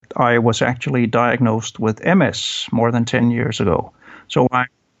I was actually diagnosed with MS more than 10 years ago. So I'm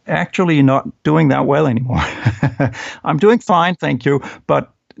actually not doing that well anymore. I'm doing fine, thank you,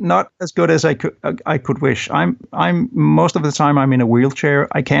 but not as good as I could wish. I'm most of the time I'm in a wheelchair.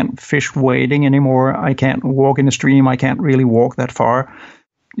 I can't fish wading anymore. I can't walk in a stream. I can't really walk that far.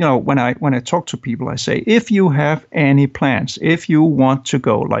 When I talk to people, I say, if you have any plans, if you want to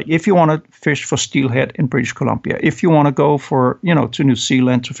go, like if you want to fish for steelhead in British Columbia, if you want to go for, to New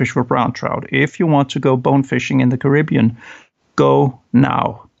Zealand to fish for brown trout, if you want to go bone fishing in the Caribbean, go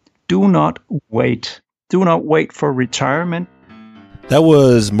now. Do not wait. Do not wait for retirement. That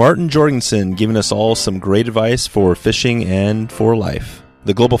was Martin Joergensen giving us all some great advice for fishing and for life.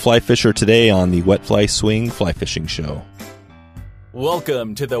 The Global Fly Fisher today on the Wet Fly Swing Fly Fishing Show.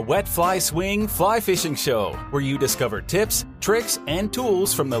 Welcome to the Wet Fly Swing Fly Fishing Show, where you discover tips, tricks, and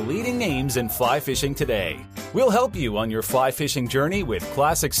tools from the leading names in fly fishing today. We'll help you on your fly fishing journey with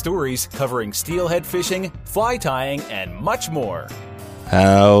classic stories covering steelhead fishing, fly tying, and much more.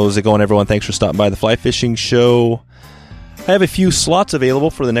 How's it going, everyone? Thanks for stopping by the Fly Fishing Show. I have a few slots available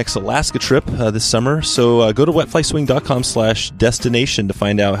for the next Alaska trip this summer, so go to wetflyswing.com/destination to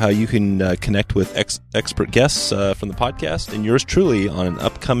find out how you can connect with expert guests from the podcast and yours truly on an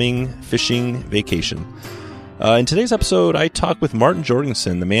upcoming fishing vacation. In today's episode, I talk with Martin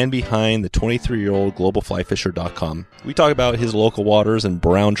Joergensen, the man behind the 23-year-old globalflyfisher.com. We talk about his local waters and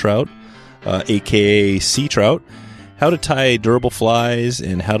brown trout, aka sea trout, how to tie durable flies,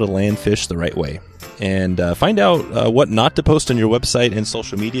 and how to land fish the right way. And find out what not to post on your website and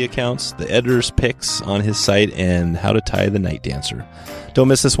social media accounts, the editor's picks on his site, and how to tie the night dancer. Don't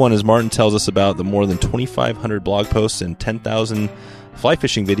miss this one as Martin tells us about the more than 2,500 blog posts and 10,000 fly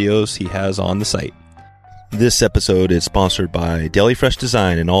fishing videos he has on the site. This episode is sponsored by Deli Fresh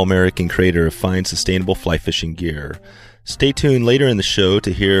Design, an all-American creator of fine, sustainable fly fishing gear. Stay tuned later in the show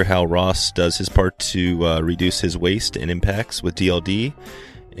to hear how Ross does his part to reduce his waste and impacts with DLD,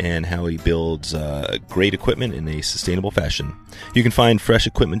 and how he builds great equipment in a sustainable fashion. You can find fresh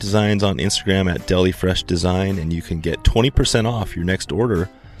equipment designs on Instagram at Deli Fresh Design, and you can get 20% off your next order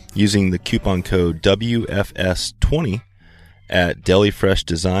using the coupon code WFS20 at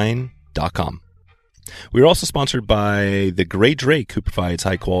delifreshdesign.com. We're also sponsored by the Gray Drake, who provides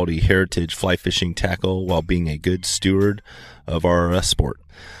high-quality heritage fly fishing tackle while being a good steward of our sport.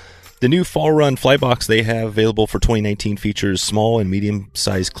 The new Fall Run fly box they have available for 2019 features small and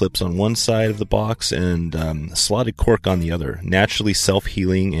medium-sized clips on one side of the box and slotted cork on the other. Naturally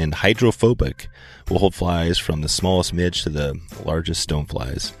self-healing and hydrophobic, will hold flies from the smallest midge to the largest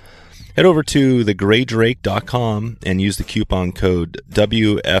stoneflies. Head over to thegraydrake.com and use the coupon code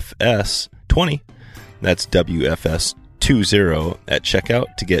WFS20, that's WFS20 at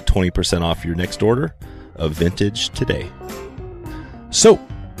checkout to get 20% off your next order of vintage today. So,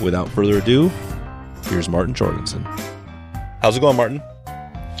 without further ado, here's Martin Joergensen. How's it going, Martin?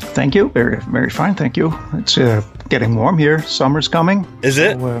 Thank you. Very, very fine. Thank you. It's getting warm here. Summer's coming. Is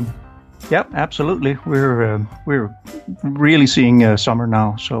it? Yeah, absolutely. We're really seeing summer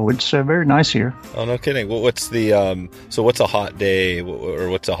now, so it's very nice here. Oh, no kidding. Well, what's the what's a hot day, or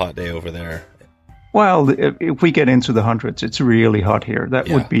what's a hot day over there? Well, if we get into the hundreds, it's really hot here. That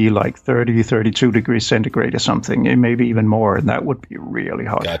would be like 30, 32 degrees centigrade or something, and maybe even more, and that would be really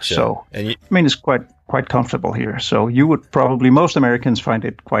hot. Gotcha. So, it's quite comfortable here. So you would probably, most Americans find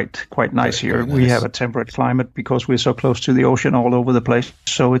it quite nice here. Very nice. We have a temperate climate because we're so close to the ocean all over the place.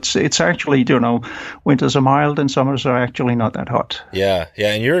 So it's actually, winters are mild and summers are actually not that hot. Yeah.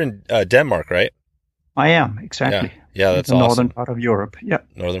 And you're in Denmark, right? I am, exactly. Yeah, that's the awesome. Northern part of Europe. Yeah.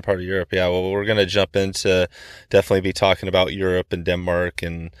 Northern part of Europe. Yeah. Well, we're going to jump into definitely be talking about Europe and Denmark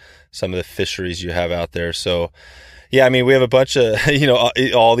and some of the fisheries you have out there. So, yeah, I mean, we have a bunch of,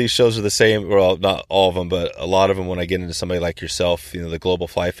 all these shows are the same. Well, not all of them, but a lot of them when I get into somebody like yourself, the Global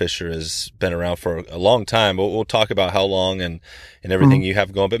Fly Fisher has been around for a long time. But we'll talk about how long and everything you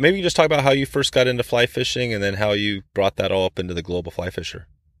have going. But maybe you just talk about how you first got into fly fishing and then how you brought that all up into the Global Fly Fisher.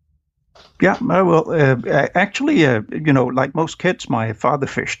 Yeah, well, actually, like most kids, my father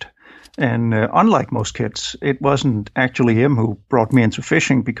fished. And unlike most kids, it wasn't actually him who brought me into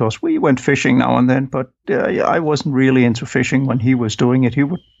fishing, because we went fishing now and then, but I wasn't really into fishing when he was doing it. He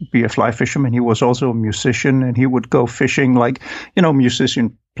would be a fly fisherman. He was also a musician, and he would go fishing like,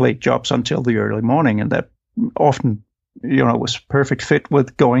 musician played jobs until the early morning, and that often, was perfect fit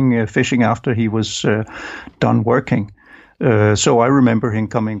with going fishing after he was done working. So I remember him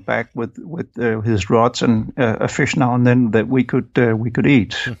coming back with his rods and a fish now and then that we could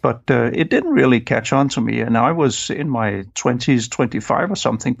eat. But it didn't really catch on to me. And I was in my 20s, 25 or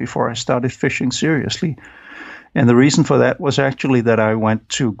something before I started fishing seriously. And the reason for that was actually that I went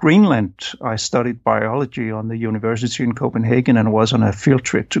to Greenland. I studied biology on the university in Copenhagen and was on a field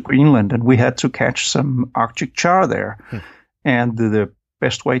trip to Greenland. And we had to catch some Arctic char there. And the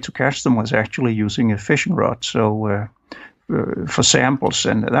best way to catch them was actually using a fishing rod. So for samples,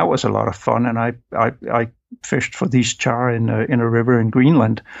 and that was a lot of fun. And I fished for these char in a river in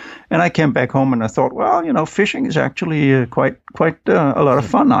Greenland, and I came back home and I thought, well, fishing is actually quite a lot of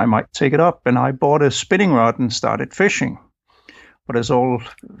fun. I might take it up, and I bought a spinning rod and started fishing. But as all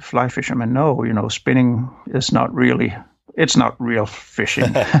fly fishermen know, spinning is not really. It's not real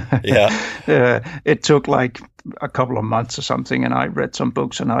fishing. It took like a couple of months or something, and I read some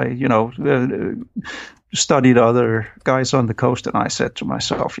books, and I, studied other guys on the coast, and I said to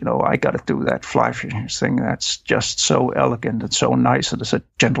myself, I got to do that fly fishing thing. That's just so elegant and so nice. It is a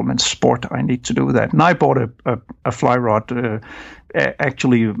gentleman's sport. I need to do that. And I bought a fly rod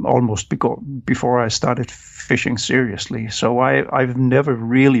actually almost before I started fishing seriously. So I've never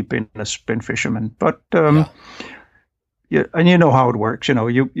really been a spin fisherman, but yeah, and you know how it works.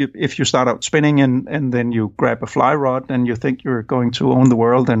 You if you start out spinning and then you grab a fly rod and you think you're going to own the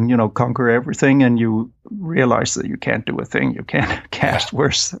world and conquer everything, and you realize that you can't do a thing. You can't cast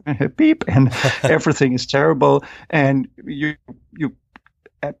worse than a beep, and everything is terrible, and you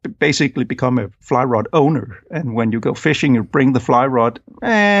basically become a fly rod owner. And when you go fishing, you bring the fly rod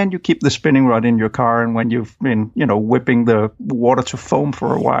and you keep the spinning rod in your car. And when you've been, whipping the water to foam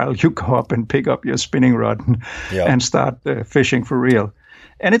for a while, you go up and pick up your spinning rod and start fishing for real.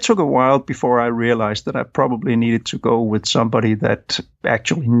 And it took a while before I realized that I probably needed to go with somebody that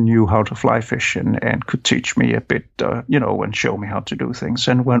actually knew how to fly fish and could teach me a bit, and show me how to do things.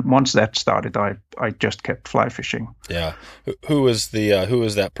 And once that started, I just kept fly fishing. Yeah. Who was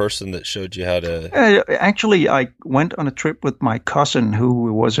that person that showed you how to? Actually, I went on a trip with my cousin,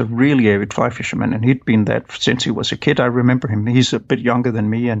 who was a really avid fly fisherman, and he'd been that since he was a kid. I remember him. He's a bit younger than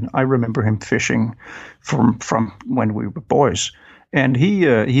me, and I remember him fishing from when we were boys. And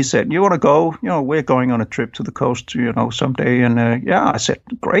he said, "You want to go? We're going on a trip to the coast, someday." And I said,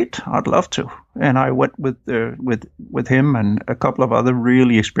 "Great, I'd love to." And I went with him and a couple of other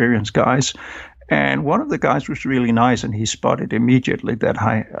really experienced guys. And one of the guys was really nice, and he spotted immediately that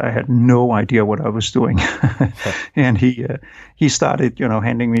I had no idea what I was doing. And he started,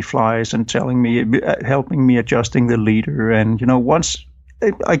 handing me flies and helping me adjusting the leader. And once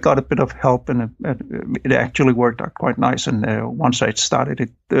I got a bit of help, and it actually worked out quite nice. And once I started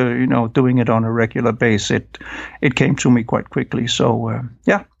it, doing it on a regular basis, it came to me quite quickly. So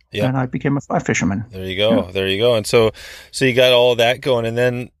and I became a fly fisherman. There you go, There you go. And so you got all that going, and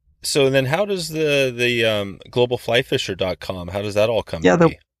then how does the globalflyfisher.com, how does that all come to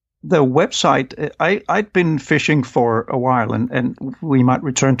be? The website, I'd been fishing for a while, and we might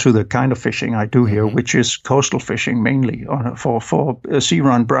return to the kind of fishing I do here, which is coastal fishing mainly for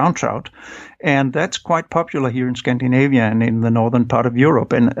sea-run brown trout. And that's quite popular here in Scandinavia and in the northern part of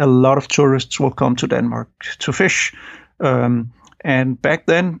Europe. And a lot of tourists will come to Denmark to fish. And back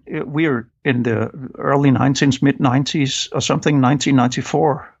then, we were in the early 90s, mid-90s or something,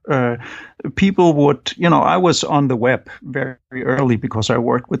 1994. People would, I was on the web very early because I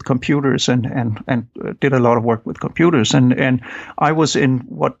worked with computers and did a lot of work with computers. And I was in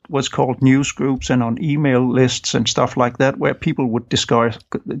what was called news groups and on email lists and stuff like that, where people would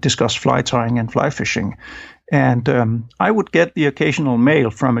discuss fly tying and fly fishing. And I would get the occasional mail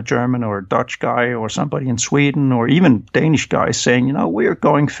from a German or a Dutch guy or somebody in Sweden or even Danish guys saying, we're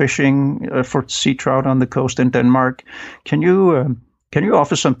going fishing for sea trout on the coast in Denmark. Can you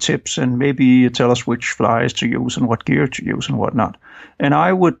offer some tips and maybe tell us which flies to use and what gear to use and whatnot? And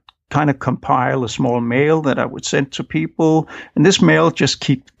I would kind of compile a small mail that I would send to people. And this mail just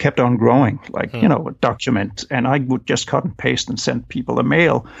kept on growing, like, a document. And I would just cut and paste and send people a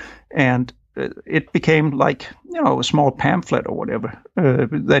mail. And it became like, a small pamphlet or whatever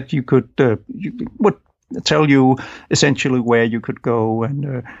that you would tell you essentially where you could go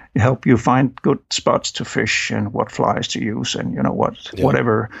and help you find good spots to fish and what flies to use and,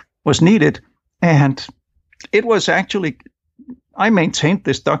 whatever was needed. And it was actually, I maintained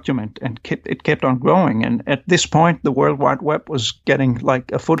this document and it kept on growing. And at this point, the World Wide Web was getting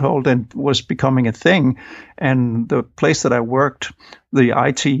like a foothold and was becoming a thing. And the place that I worked, the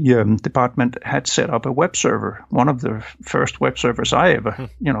IT department had set up a web server, one of the first web servers I ever,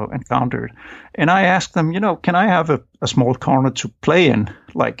 encountered. And I asked them, can I have a small corner to play in,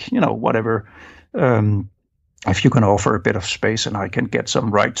 like, whatever, if you can offer a bit of space and I can get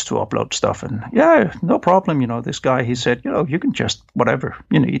some rights to upload stuff. And yeah, no problem. This guy, he said, you can just whatever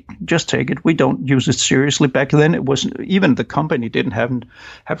you need, just take it. We don't use it seriously. Back then, it wasn't, even the company didn't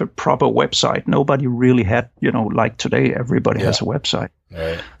have a proper website. Nobody really had, like today, everybody has a website.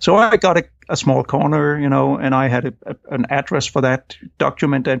 Right. So I got a small corner, and I had an address for that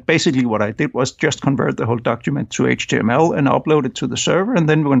document. And basically what I did was just convert the whole document to HTML and upload it to the server. And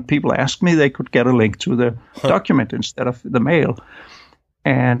then when people asked me, they could get a link to the document instead of the mail.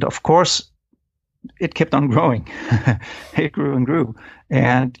 And of course, it kept on growing. It grew and grew.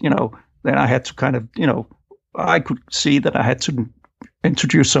 And, then I had to kind of, I could see that I had to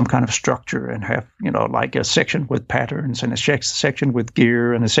introduce some kind of structure and have, like a section with patterns and a section with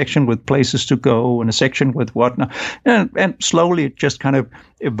gear and a section with places to go and a section with whatnot. And slowly it just kind of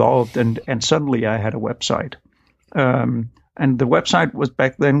evolved and suddenly I had a website. And the website was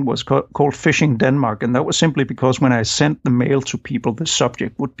back then was called Fishing Denmark. And that was simply because when I sent the mail to people, the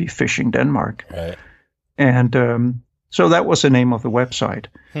subject would be Fishing Denmark. Right. And so that was the name of the website.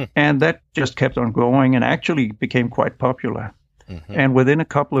 And that just kept on growing and actually became quite popular. Mm-hmm. And within a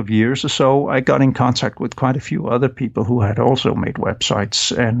couple of years or so, I got in contact with quite a few other people who had also made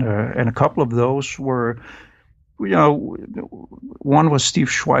websites. And a couple of those were, one was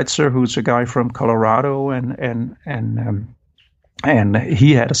Steve Schweitzer, who's a guy from Colorado, and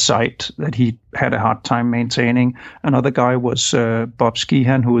he had a site that he had a hard time maintaining. Another guy was Bob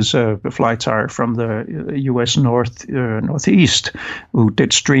Skehan, who was a fly tyer from the U.S. Northeast, who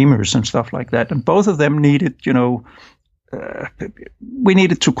did streamers and stuff like that. And both of them needed, we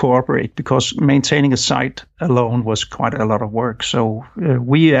needed to cooperate because maintaining a site alone was quite a lot of work. So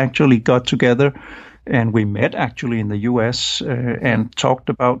we actually got together and we met actually in the U.S. And talked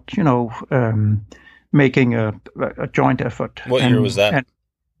about, making a joint effort. What year was that?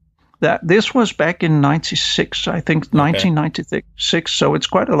 This was back in 96, I think, 1996. So it's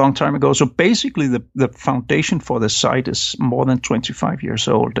quite a long time ago. So basically the foundation for the site is more than 25 years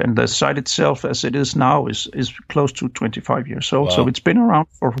old. And the site itself, as it is now, is close to 25 years old. Wow. So it's been around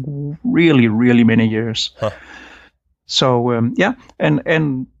for really, really many years. Huh. So,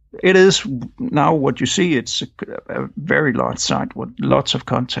 and it is now what you see. It's a very large site with lots of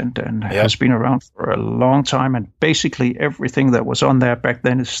content and has been around for a long time. And basically everything that was on there back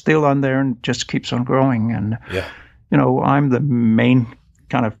then is still on there and just keeps on growing. And, I'm the main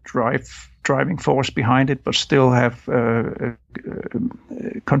kind of driving force behind it, but still have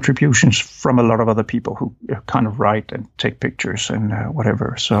contributions from a lot of other people who kind of write and take pictures and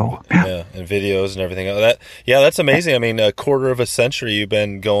whatever. So and videos and everything. That's amazing. I mean, a quarter of a century you've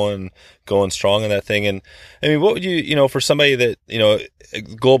been going strong in that thing. And I mean, what would you, for somebody that,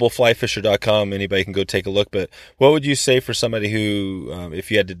 globalflyfisher.com, anybody can go take a look, but what would you say for somebody who,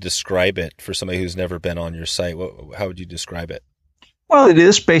 if you had to describe it for somebody who's never been on your site, how would you describe it? Well, it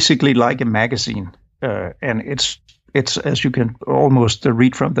is basically like a magazine, and it's as you can almost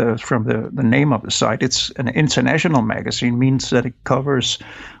read from the name of the site. It's an international magazine, means that it covers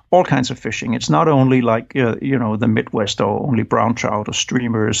all kinds of fishing. It's not only like the Midwest or only brown trout or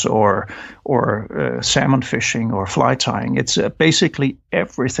streamers or salmon fishing or fly tying. It's basically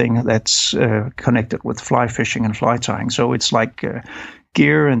everything that's connected with fly fishing and fly tying. So it's like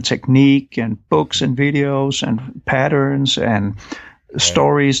gear and technique and books and videos and patterns and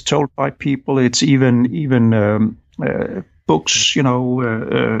stories told by people. It's even books,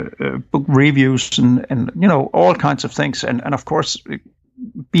 book reviews and all kinds of things. And of course,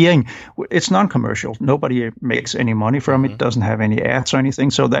 it's non-commercial. Nobody makes any money from it. Doesn't have any ads or anything.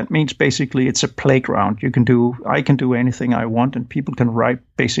 So that means basically it's a playground. I can do anything I want, and people can write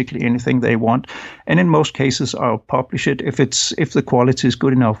basically anything they want. And in most cases, I'll publish it if the quality is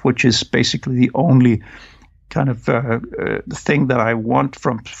good enough, which is basically the only kind of thing that I want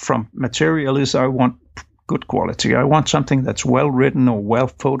from material is I want good quality. I want something that's well written or well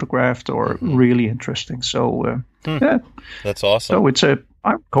photographed or really interesting. So that's awesome. So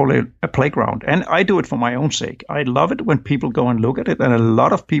I call it a playground, and I do it for my own sake. I love it when people go and look at it, and a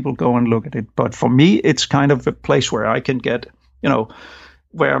lot of people go and look at it. But for me, it's kind of a place where I can get,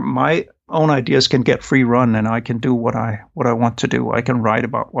 where my own ideas can get free run, and I can do what I want to do. I can write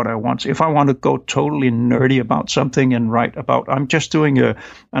about what I want. If I want to go totally nerdy about something and write about, I'm just doing an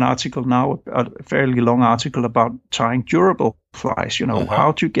article now, a fairly long article about tying durable flies.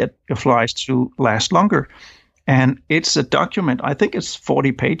 How to get your flies to last longer. And it's a document. I think it's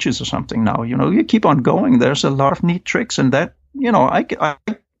 40 pages or something now. You keep on going. There's a lot of neat tricks, and that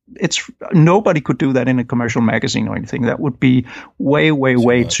nobody could do that in a commercial magazine or anything. That would be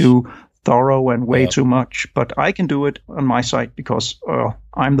way too thorough and way too much. But I can do it on my site because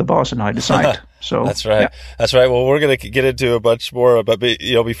I'm the boss and I decide. So that's right. Yeah. That's right. Well, we're going to get into a bunch more, but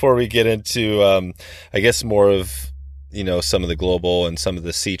before we get into, I guess more of, some of the global and some of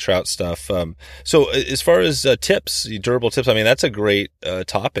the sea trout stuff. So as far as tips, durable tips, I mean, that's a great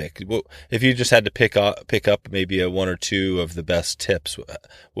topic. If you just had to pick up maybe one or two of the best tips,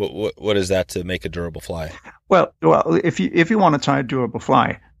 what is that to make a durable fly? Well, if you want to tie a durable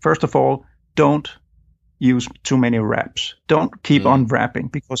fly, first of all, don't use too many wraps. Don't keep unwrapping,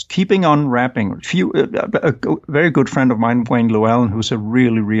 because keeping unwrapping, a very good friend of mine, Wayne Llewellyn, who's a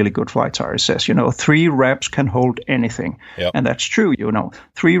really, really good fly tyer, says, 3 wraps can hold anything. Yep. And that's true,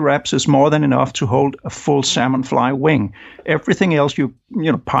 3 wraps is more than enough to hold a full salmon fly wing. Everything else you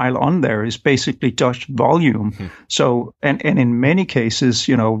pile on there is basically just volume. Mm-hmm. So, and in many cases,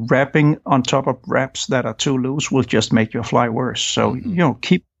 wrapping on top of wraps that are too loose will just make your fly worse. So,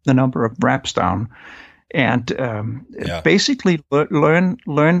 keep the number of wraps down. And basically learn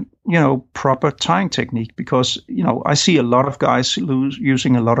proper tying technique, because I see a lot of guys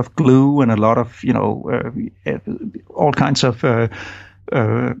using a lot of glue and a lot of all kinds of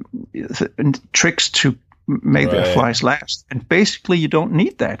tricks to make their flies last. And basically you don't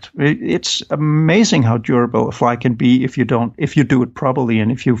need that. It's amazing how durable a fly can be if you do it properly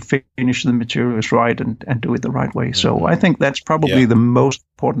and if you finish the materials right and do it the right way. So I think that's probably the most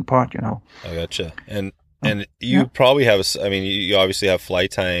important part. I gotcha. And you probably have, you obviously have fly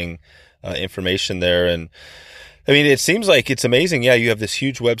tying information there. And I mean, it seems like it's amazing. Yeah, you have this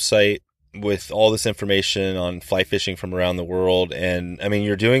huge website with all this information on fly fishing from around the world. And I mean,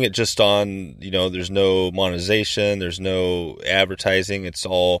 you're doing it just on, there's no monetization, there's no advertising. It's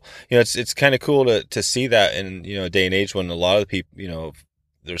all, it's kind of cool to see that in, a day and age when a lot of people,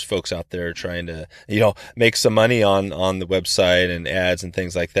 there's folks out there trying to, make some money on the website and ads and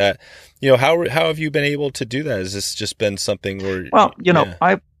things like that. How have you been able to do that? Has this just been something where? Well,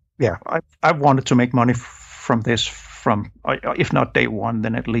 I've wanted to make money from this from, if not day one,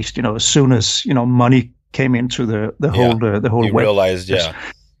 then at least, as soon as, money came into the whole you web. Realized,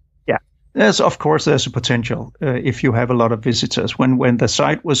 There's a potential if you have a lot of visitors. When the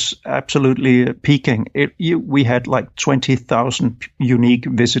site was absolutely peaking, we had like 20,000 unique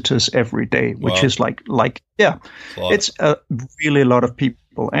visitors every day, which is it's a really lot of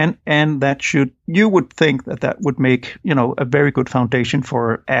people, and that you would think that would make a very good foundation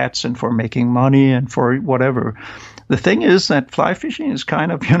for ads and for making money and for whatever. The thing is that fly fishing is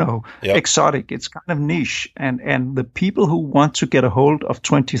kind of, exotic. It's kind of niche. And the people who want to get a hold of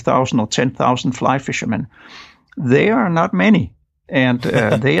 20,000 or 10,000 fly fishermen, they are not many. And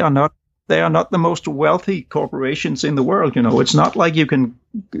they are not the most wealthy corporations in the world. It's not like you can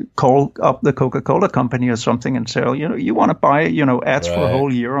call up the Coca-Cola company or something and say, you want to buy, ads for a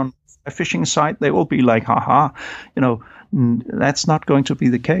whole year on a fishing site. They will be like, that's not going to be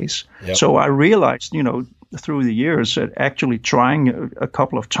the case. Yep. So I realized, through the years, actually trying a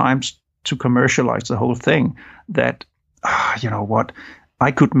couple of times to commercialize the whole thing, that,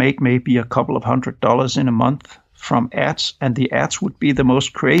 I could make maybe a couple of $100 in a month from ads, and the ads would be the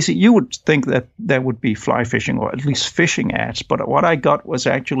most crazy. You would think that there would be fly fishing or at least fishing ads, but what I got was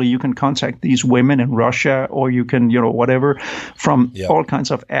actually you can contact these women in Russia, or you can, whatever, from all kinds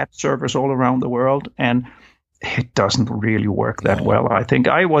of ad servers all around the world, and it doesn't really work that well. I think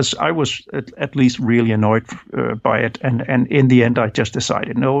I was at least really annoyed by it, and in the end I just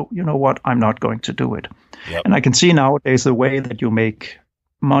decided, no, you know what, I'm not going to do it. Yep. And I can see nowadays the way that you make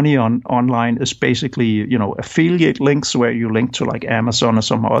money online is basically, affiliate links where you link to like Amazon or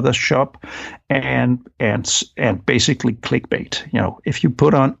some other shop, and basically clickbait. If you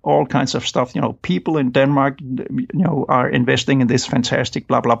put on all kinds of stuff, people in Denmark, are investing in this fantastic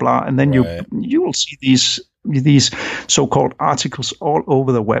blah blah blah, and then you will see these so-called articles all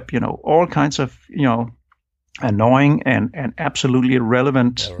over the web. All kinds of annoying and absolutely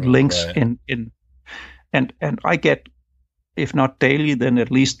irrelevant links in and I get, if not daily, then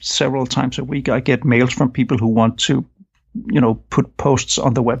at least several times a week, I get mails from people who want to, put posts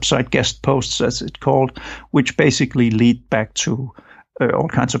on the website, guest posts as it's called, which basically lead back to all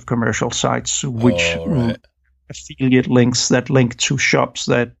kinds of commercial sites, which affiliate links that link to shops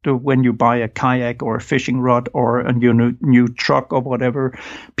that when you buy a kayak or a fishing rod or a new truck or whatever,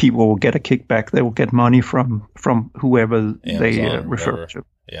 people will get a kickback. They will get money from whoever Amazon, they refer to.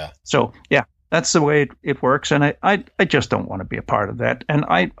 Yeah. So, that's the way it works, and I just don't want to be a part of that. And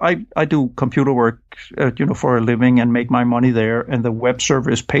I do computer work, for a living and make my money there, and the web server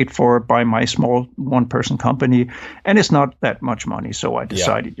is paid for by my small one-person company, and it's not that much money. So I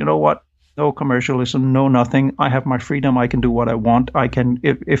decided, you know what? no commercialism, no nothing. I have my freedom. I can do what I want. I can,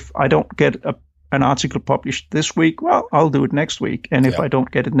 if I don't get an article published this week, well, I'll do it next week. And if I don't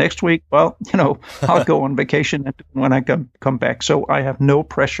get it next week, well, I'll go on vacation and when I come back. So I have no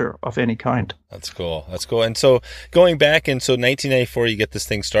pressure of any kind. That's cool. That's cool. And so going back, and so 1994, you get this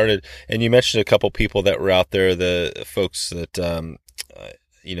thing started, and you mentioned a couple people that were out there, the folks that,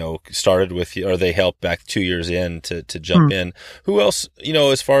 started with you, or they helped back 2 years in to jump in. Who else,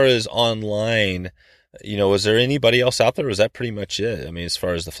 as far as online, was there anybody else out there? Or was that pretty much it? I mean, as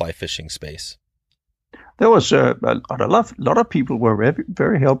far as the fly fishing space? There was a lot of people were very,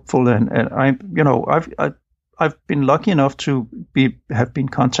 very helpful, and I've been lucky enough to have been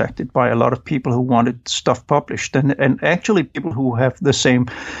contacted by a lot of people who wanted stuff published, and actually people who have the same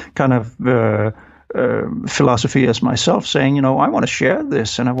kind of philosophy as myself, saying, I want to share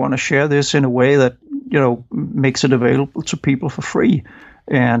this, and I want to share this in a way that makes it available to people for free,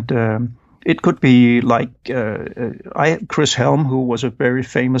 and it could be like Chris Helm, who was a very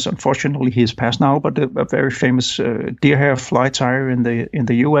famous, unfortunately he's passed now, but a very famous deer hair fly tyer in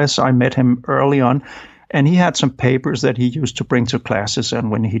the U.S. I met him early on, and he had some papers that he used to bring to classes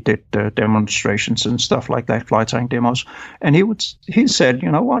and when he did demonstrations and stuff like that, fly tying demos. And he said,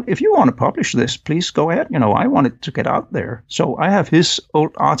 what, if you want to publish this, please go ahead. I want it to get out there. So I have his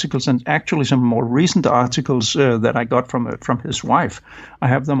old articles and actually some more recent articles that I got from his wife. I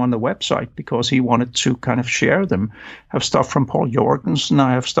have them on the website because he wanted to kind of share them. I have stuff from Paul Joergensen.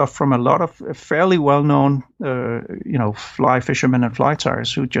 I have stuff from a lot of fairly well-known, fly fishermen and fly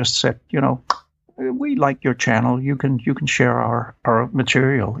tyers who just said, we like your channel. You can share our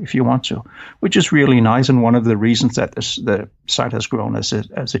material if you want to, which is really nice and one of the reasons that the site has grown as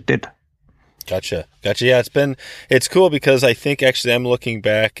it did. Gotcha. Yeah, it's cool because I think actually I'm looking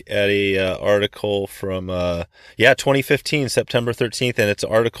back at a article from 2015, September 13th, and it's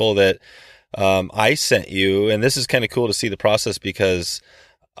an article that I sent you, and this is kind of cool to see the process because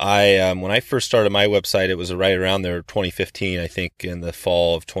I when I first started my website, it was right around there, 2015, I think, in the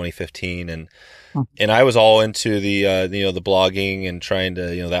fall of 2015, and I was all into the the blogging and trying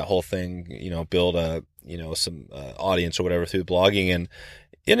to that whole thing, build a some audience or whatever through blogging, and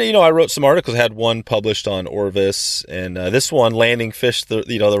I wrote some articles. I had one published on Orvis, and this one, landing fish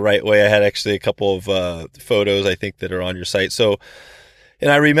the right way. I had actually a couple of photos I think that are on your site. So,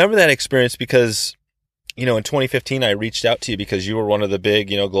 and I remember that experience because in 2015, I reached out to you because you were one of the big,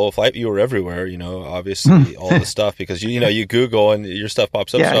 global flight. You were everywhere, obviously all the stuff because you Google and your stuff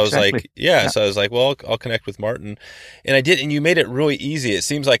pops up. Yeah, so I was exactly. like, yeah. So I was like, well, I'll connect with Martin, and I did, and you made it really easy. It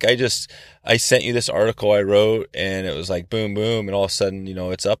seems like I sent you this article I wrote, and it was like boom, boom, and all of a sudden,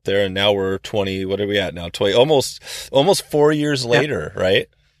 it's up there, and now we're 20. What are we at now? 20, almost 4 years later, right?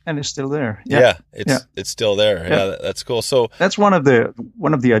 And it's still there. It's still there. Yeah, that's cool. So that's one of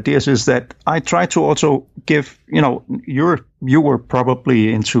the ideas is that I try to also give, you were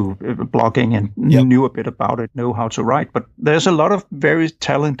probably into blogging and knew a bit about it, know how to write, but there's a lot of very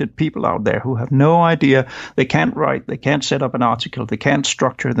talented people out there who have no idea. They can't write, they can't set up an article, they can't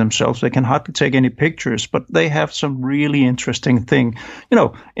structure themselves, they can hardly take any pictures, but they have some really interesting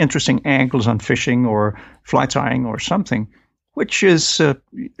interesting angles on fishing or fly tying or something. Which is,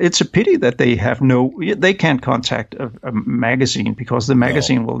 it's a pity that they can't contact a magazine because the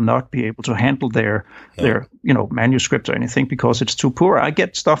magazine will not be able to handle their manuscript or anything because it's too poor. I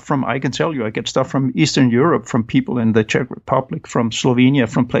get stuff from Eastern Europe, from people in the Czech Republic, from Slovenia,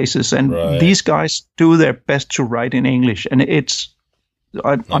 from places, and these guys do their best to write in English, and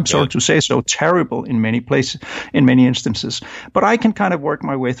I'm sorry to say so, terrible in many places, in many instances. But I can kind of work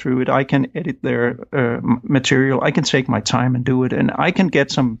my way through it. I can edit their material. I can take my time and do it. And I can get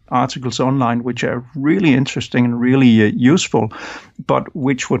some articles online which are really interesting and really useful, but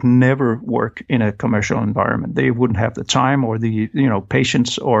which would never work in a commercial environment. They wouldn't have the time or the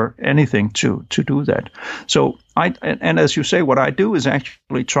patience or anything to do that. So and as you say, what I do is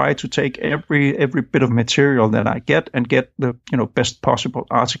actually try to take every bit of material that I get and get the best possible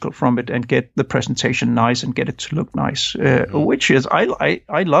article from it and get the presentation nice and get it to look nice. Which is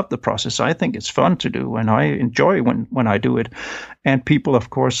I love the process. I think it's fun to do and I enjoy when I do it. And people,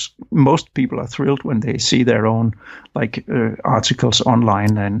 of course, most people are thrilled when they see their own articles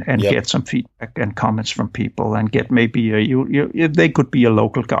online and get some feedback and comments from people and get maybe they could be a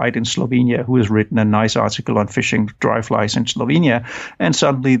local guide in Slovenia who has written a nice article on fishing dry flies in Slovenia, and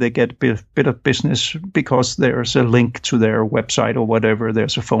suddenly they get a bit of business because there's a link to their website or whatever.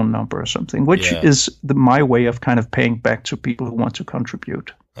 There's a phone number or something, which is my way of kind of paying back to people who want to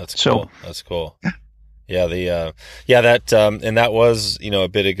contribute. That's cool. That's cool. Yeah, and that was, a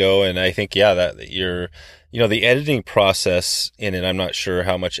bit ago. And I think, that the editing process in it, I'm not sure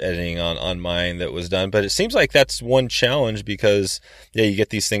how much editing on mine that was done, but it seems like that's one challenge because, you get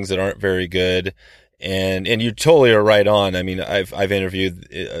these things that aren't very good. And you totally are right on. I mean, I've interviewed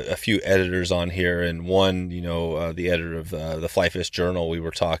a few editors on here, and one, the editor of the FlyFish Journal, we were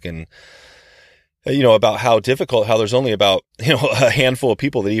talking, about how there's only about, a handful of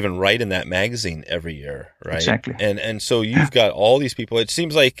people that even write in that magazine every year, right? Exactly. And so you've got all these people. It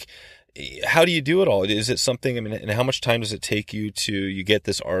seems like, how do you do it all? Is it something, and how much time does it take you get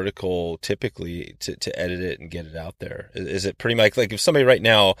this article typically to edit it and get it out there? Is it pretty much like if somebody right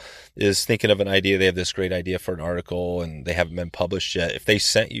now is thinking of an idea, they have this great idea for an article and they haven't been published yet. If they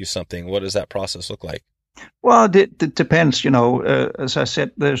sent you something, what does that process look like? Well, it depends. As I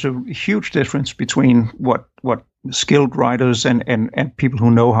said, there's a huge difference between what skilled writers and people who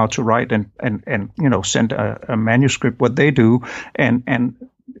know how to write and send a manuscript, what they do, and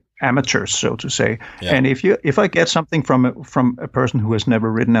amateurs, so to say. Yeah. And if I get something from a person who has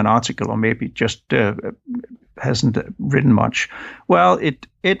never written an article or maybe just hasn't written much, well,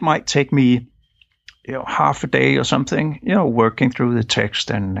 it might take me half a day or something, working through the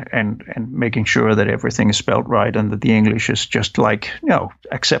text and making sure that everything is spelled right and that the English is just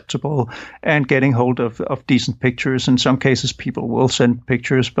acceptable, and getting hold of decent pictures. In some cases, people will send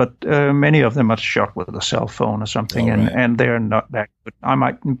pictures, but many of them are shot with a cell phone or something, and they're not that good. I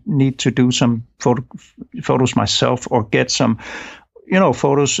might need to do some photos myself or get some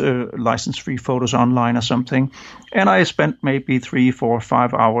photos, license-free photos online or something. And I spent maybe 3, 4,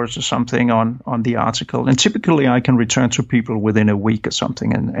 5 hours or something on the article. And typically I can return to people within a week or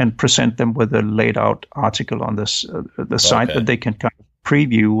something and present them with a laid out article on this the site that they can kind of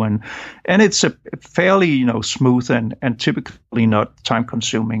preview. And it's a fairly, smooth and typically not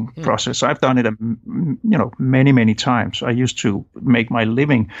time-consuming process. I've done it, many, many times. I used to make my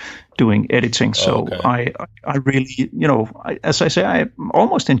living doing editing. So I really, as I say, I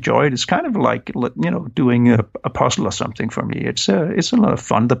almost enjoy it. It's kind of like, doing a puzzle or something for me. It's a lot of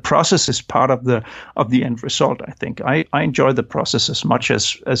fun. The process is part of the end result, I think. I enjoy the process as much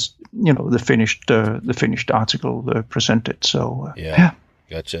as the finished article presented. So yeah.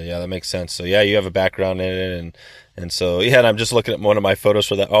 Gotcha. Yeah, that makes sense. So you have a background in it, and so and I'm just looking at one of my photos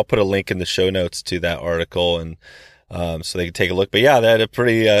for that. I'll put a link in the show notes to that article, and so they can take a look. But yeah, that had a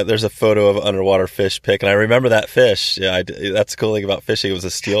pretty. There's a photo of an underwater fish pic, and I remember that fish. Yeah, that's the cool thing about fishing. It was a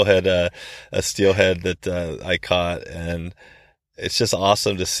steelhead that I caught, and it's just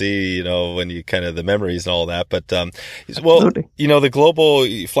awesome to see, when you kind of the memories and all that. But, the global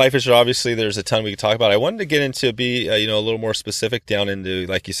fly fisher, obviously there's a ton we could talk about. I wanted to get into a little more specific down into,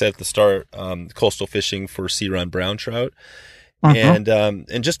 like you said at the start, coastal fishing for sea run brown trout.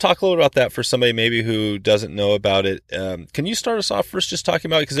 And just talk a little about that for somebody maybe who doesn't know about it. Can you start us off first just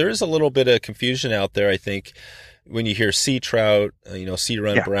talking about it? Because there is a little bit of confusion out there, I think, when you hear sea trout, sea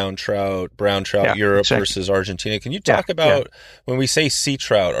run brown trout, Europe versus Argentina. Can you talk about when we say sea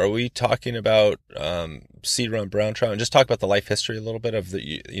trout, are we talking about sea run brown trout? And just talk about the life history a little bit of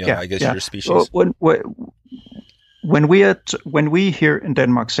your species. Well, when we here in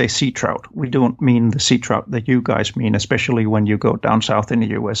Denmark say sea trout, we don't mean the sea trout that you guys mean, especially when you go down south in the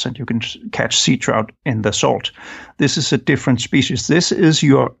US and you can catch sea trout in the salt. This is a different species. This is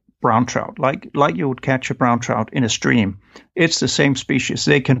your brown trout, like you would catch a brown trout in a stream. It's the same species.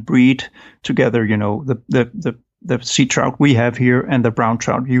 They can breed together, the sea trout we have here and the brown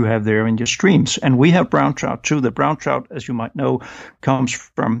trout you have there in your streams. And we have brown trout too. The brown trout, as you might know, comes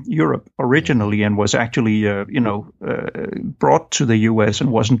from Europe originally and was actually, brought to the US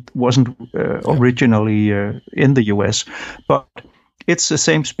and wasn't originally in the US. But it's the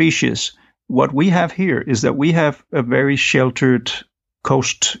same species. What we have here is that we have a very sheltered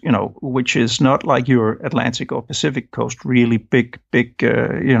coast, which is not like your Atlantic or Pacific coast, really big,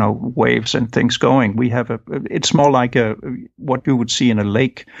 waves and things going. We have it's more like what you would see in a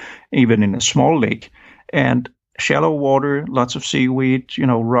lake, even in a small lake, and shallow water, lots of seaweed,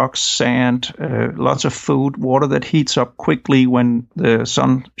 rocks, sand, lots of food, water that heats up quickly when the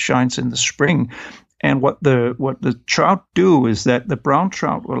sun shines in the spring. And what the trout do is that the brown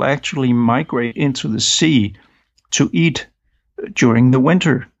trout will actually migrate into the sea to eat during the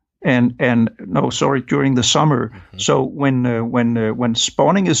winter during the summer. Mm-hmm. So when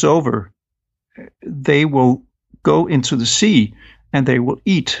spawning is over, they will go into the sea and they will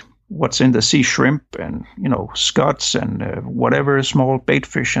eat what's in the sea, shrimp and scuds and whatever small bait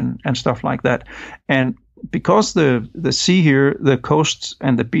fish and stuff like that. And because the sea here, the coasts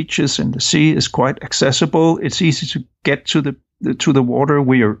and the beaches and the sea is quite accessible, it's easy to get to the water.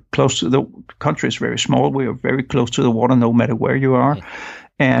 We are close to the country is very small. We are very close to the water, no matter where you are.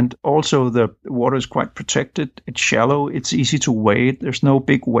 And also the water is quite protected. It's shallow. It's easy to wade. There's no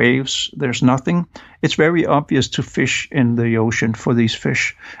big waves. There's nothing. It's very obvious to fish in the ocean for these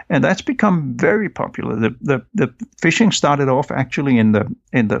fish. And that's become very popular. The fishing started off actually in the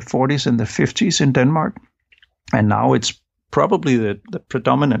 40s and the 50s in Denmark. And now it's probably the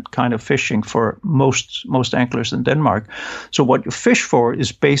predominant kind of fishing for most anglers in Denmark. So what you fish for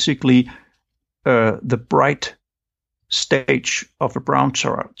is basically the bright stage of a brown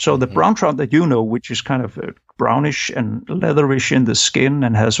trout. So the brown trout that you know, which is kind of brownish and leatherish in the skin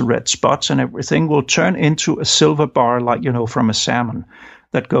and has red spots and everything, will turn into a silver bar like, from a salmon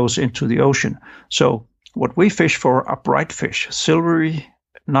that goes into the ocean. So what we fish for are bright fish, silvery,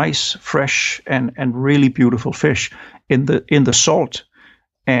 nice, fresh, and really beautiful fish in the salt.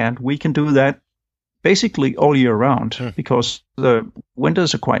 And we can do that basically all year round because the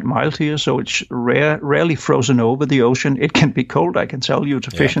winters are quite mild here, so it's rarely frozen over the ocean. It can be cold, I can tell you, to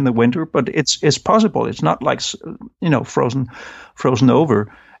fish in the winter, but it's possible. It's not like frozen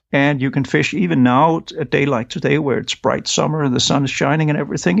over. And you can fish even now, a day like today, where it's bright summer and the sun is shining and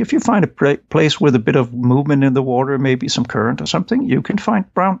everything. If you find a place with a bit of movement in the water, maybe some current or something, you can find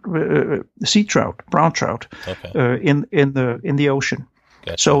brown trout, in the ocean.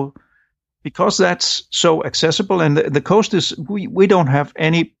 Gotcha. So because that's so accessible, and the coast is, we don't have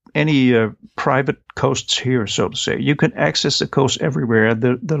any private coasts here, so to say. You can access the coast everywhere.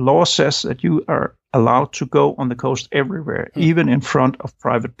 The law says that you are allowed to go on the coast everywhere, even in front of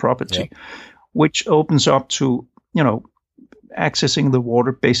private property, which opens up to, accessing the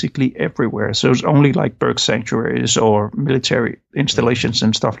water basically everywhere. So it's only like bird sanctuaries or military installations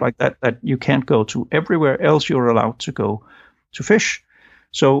and stuff like that you can't go to. Everywhere else you're allowed to go to fish.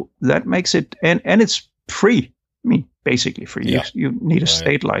 So that makes it, and it's free. Basically free. Yeah. You need a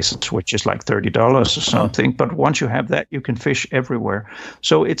state license, which is like $30 or something. But once you have that, you can fish everywhere.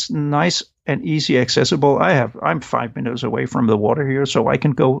 So it's nice and easy accessible. I'm 5 minutes away from the water here, so I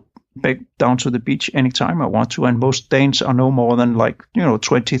can go back down to the beach anytime I want to. And most Danes are no more than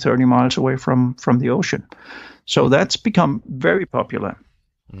 20, 30 miles away from the ocean. So that's become very popular.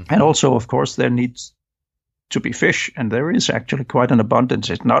 And also, of course, there needs to be fish, and there is actually quite an abundance.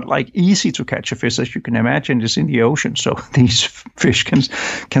 It's not like easy to catch a fish, as you can imagine. It's in the ocean, so these fish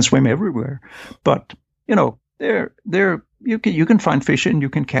can swim everywhere. But you can find fish and you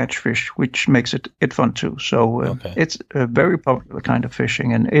can catch fish, which makes it fun too. So it's a very popular kind of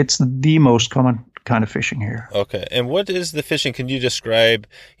fishing, and it's the most common kind of fishing here. Okay, and what is the fishing? Can you describe?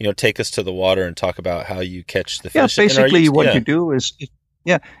 Take us to the water and talk about how you catch the fish. Yeah, basically what you do is.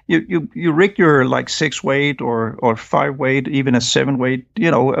 Yeah, you rig your 6 weight or 5 weight, even a 7 weight,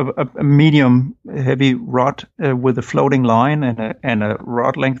 a medium heavy rod with a floating line and a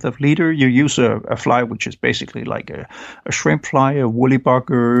rod length of leader. You use a fly which is basically like a shrimp fly, a woolly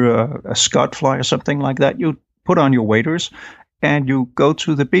bugger, a scud fly, or something like that. You put on your waders and you go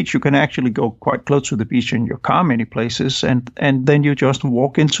to the beach. You can actually go quite close to the beach in your car many places, and then you just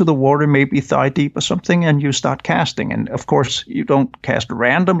walk into the water, maybe thigh deep or something, and you start casting. And of course, you don't cast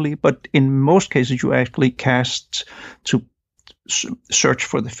randomly, but in most cases, you actually cast to search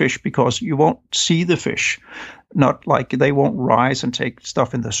for the fish, because you won't see the fish. Not like they won't rise and take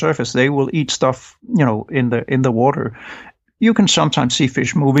stuff in the surface. They will eat stuff, in the water. You can sometimes see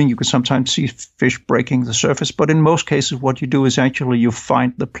fish moving. You can sometimes see fish breaking the surface. But in most cases, what you do is actually you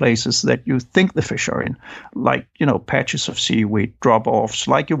find the places that you think the fish are in, like, patches of seaweed, drop-offs,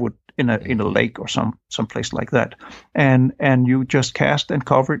 like you would in a lake or some place like that. And you just cast and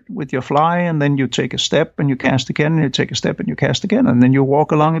cover it with your fly, and then you take a step and you cast again, and you take a step and you cast again. And then you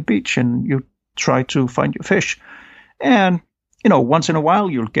walk along a beach and you try to find your fish. And once in a while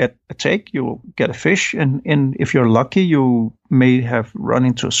you'll get a take, you'll get a fish, and if you're lucky, you may have run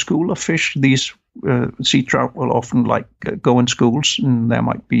into a school of fish. These sea trout will often go in schools, and there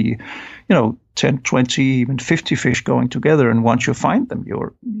might be, 10, 20, even 50 fish going together. And once you find them,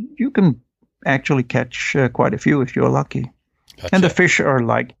 you can actually catch quite a few if you're lucky. Gotcha. And the fish are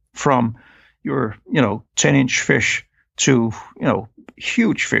from your 10-inch fish to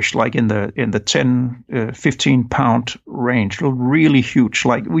huge fish, like in the 10, 15 pound range, really huge.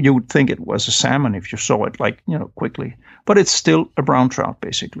 Like you would think it was a salmon if you saw it quickly, but it's still a brown trout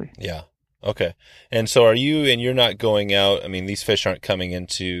basically. Yeah. Okay. And so you're not going out. I mean, these fish aren't coming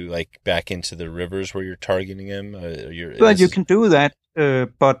into back into the rivers where you're targeting them. Well, you can do that.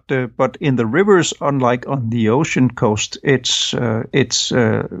 But in the rivers, unlike on the ocean coast, it's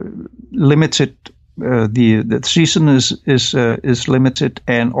limited the season is limited,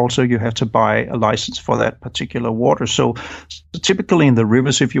 and also you have to buy a license for that particular water. So typically in the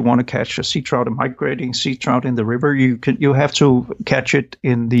rivers, if you want to catch a sea trout, a migrating sea trout in the river, you have to catch it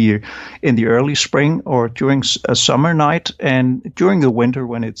in the early spring or during a summer night, and during the winter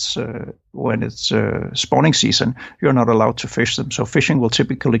when it's spawning season, you're not allowed to fish them. So fishing will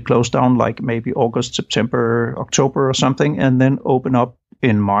typically close down like maybe August, September, October or something, and then open up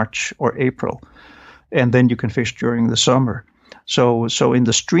in March or April. And then you can fish during the summer. So in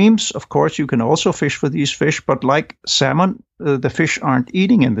the streams, of course, you can also fish for these fish, but like salmon, the fish aren't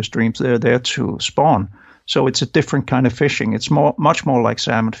eating in the streams. They're there to spawn. So it's a different kind of fishing. It's much more like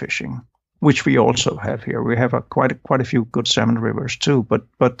salmon fishing, which we also have here. We have quite a few good salmon rivers too,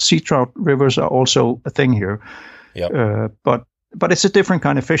 but sea trout rivers are also a thing here. Yep. But it's a different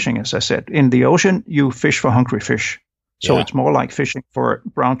kind of fishing, as I said. In the ocean, you fish for hungry fish. So it's more like fishing for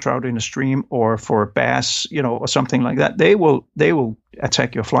brown trout in a stream or for bass, or something like that. They will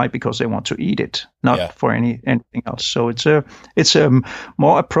attack your fly because they want to eat it, not for anything else. So it's a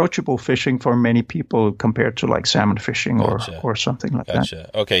more approachable fishing for many people compared to like salmon fishing or something like that.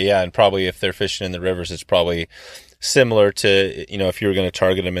 Okay, yeah, and probably if they're fishing in the rivers, it's probably similar to if you were going to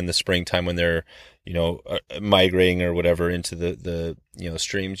target them in the springtime when they're migrating or whatever into the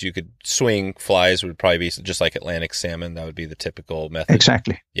streams, you could swing flies. Would probably be just like Atlantic salmon. That would be the typical method.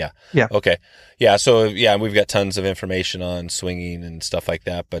 Exactly. Yeah. Okay. Yeah. So we've got tons of information on swinging and stuff like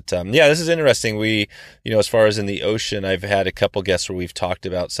that. But this is interesting. We, as far as in the ocean, I've had a couple guests where we've talked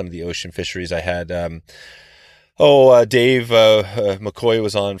about some of the ocean fisheries. I had Dave McCoy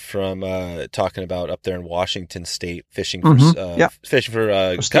was on from talking about up there in Washington State fishing for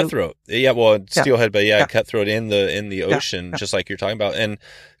cutthroat. Steelhead, but cutthroat in the ocean, just like you're talking about. And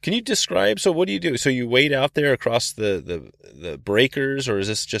can you describe? So what do you do? So you wade out there across the breakers, or is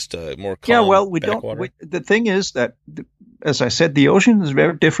this just a more calm? Yeah, well, we don't. The thing is that, as I said, the ocean is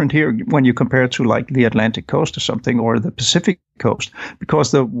very different here when you compare it to like the Atlantic coast or something, or the Pacific coast,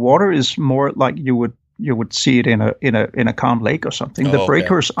 because the water is more like you would see it in a calm lake or something. The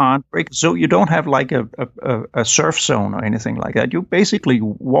breakers aren't breakers, so you don't have like a surf zone or anything like that. You basically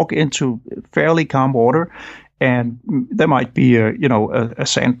walk into fairly calm water, and there might be a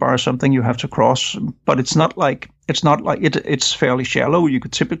sandbar or something you have to cross, but it's not like it's fairly shallow. You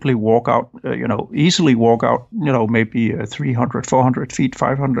could typically walk out, easily walk out, maybe 300, 400 feet,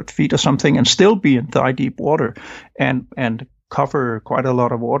 500 feet or something, and still be in thigh deep water, and cover quite a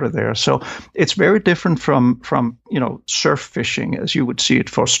lot of water there. So it's very different from surf fishing as you would see it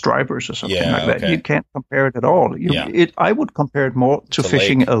for stripers or something like that. You can't compare it at all. I would compare it more to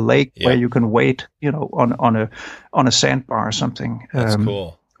fishing a lake where you can wade, on a sandbar or something. That's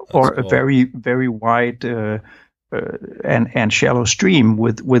cool. A very, very wide and shallow stream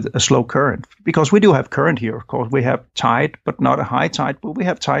with a slow current, because we do have current here. Of course, we have tide, but not a high tide, but we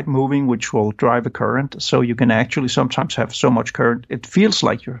have tide moving, which will drive a current. So you can actually sometimes have so much current it feels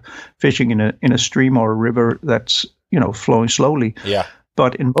like you're fishing in a stream or a river that's flowing slowly. Yeah.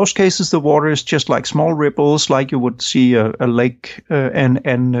 But in most cases, the water is just like small ripples, like you would see a lake,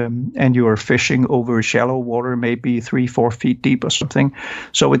 and you are fishing over shallow water, maybe 3-4 feet deep or something.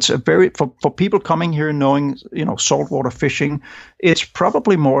 So it's for people coming here knowing saltwater fishing, it's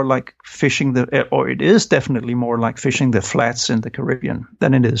probably more like fishing it is definitely more like fishing the flats in the Caribbean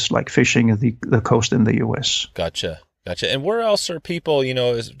than it is like fishing the coast in the U.S. Gotcha. And where else are people,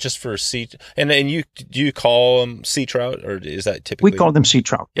 is just for sea, and do you call them sea trout, or is that typically? We call them sea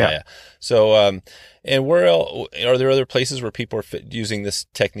trout. Yeah. So, and where else, are there other places where people are using this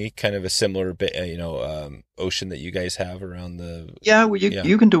technique, kind of a similar, ocean that you guys have around the? Yeah,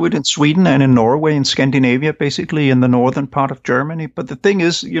 you can do it in Sweden and in Norway and Scandinavia, basically in the northern part of Germany. But the thing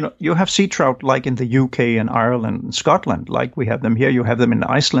is, you have sea trout like in the UK and Ireland and Scotland, like we have them here. You have them in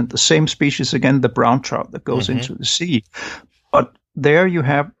Iceland, the same species again, the brown trout that goes into the sea. But there you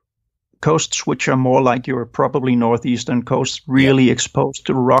have coasts which are more like your probably northeastern coast, really exposed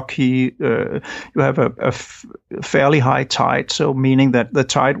to rocky. You have a fairly high tide, so meaning that the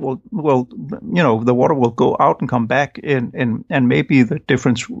tide will the water will go out and come back in, and maybe the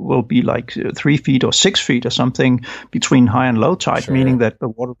difference will be like 3 feet or 6 feet or something between high and low tide, meaning that the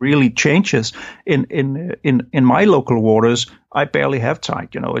water really changes. In my local waters, I barely have tide.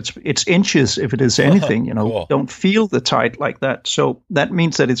 It's inches if it is anything. Cool. Don't feel the tide like that. So that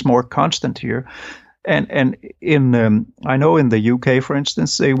means that it's more constant here. And in I know in the UK, for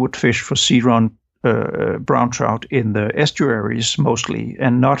instance, they would fish for sea brown trout in the estuaries mostly,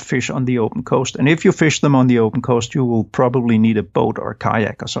 and not fish on the open coast. And if you fish them on the open coast, you will probably need a boat or a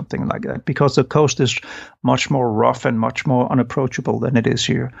kayak or something like that, because the coast is much more rough and much more unapproachable than it is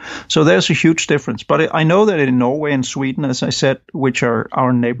here. So there's a huge difference. But I know that in Norway and Sweden, as I said, which are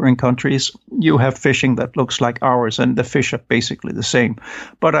our neighboring countries, you have fishing that looks like ours, and the fish are basically the same.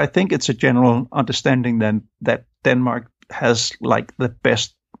 But I think it's a general understanding then that Denmark has like the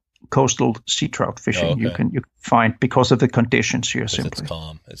best coastal sea trout fishing you can find, because of the conditions here. Simply,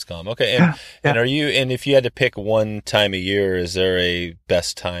 it's calm. Okay, and if you had to pick one time a year, is there a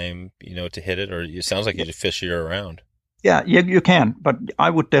best time to hit it, or it sounds like you just fish year round? Yeah, you can, but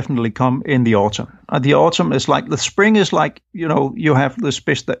I would definitely come in the autumn. The autumn is like the spring is like, you have this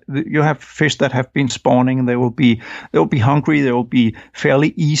fish that have been spawning, and they will be hungry. They will be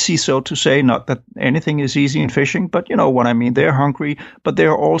fairly easy, so to say. Not that anything is easy in fishing, but you know what I mean. They're hungry, but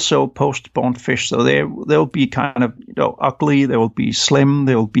they're also post-spawn fish, so they'll be kind of ugly. They will be slim.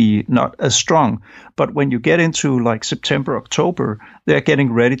 They will be not as strong. But when you get into like September, October, they're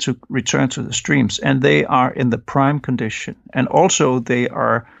getting ready to return to the streams, and they are in the prime condition. And also they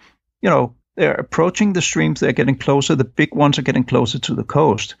are, they're approaching the streams. They're getting closer. The big ones are getting closer to the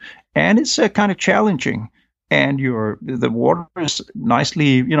coast, and it's kind of challenging. And the water is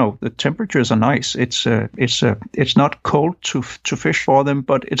nicely, the temperatures are nice. It's not cold to fish for them,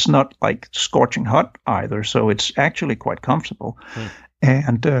 but it's not like scorching hot either. So it's actually quite comfortable.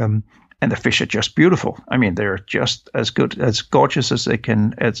 And the fish are just beautiful. I mean, they're just as good, as gorgeous as they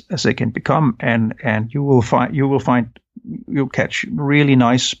can become. And you'll catch really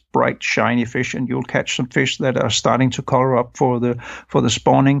nice, bright, shiny fish, and you'll catch some fish that are starting to color up for the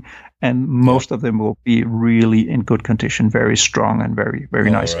spawning. And most of them will be really in good condition, very strong and very,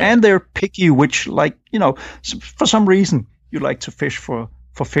 very nice. Right. And they're picky, which, like, for some reason you like to fish for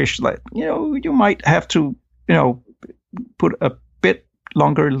fish that, you might have to, put a bit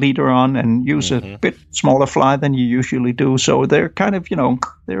longer leader on and use a bit smaller fly than you usually do. So they're kind of,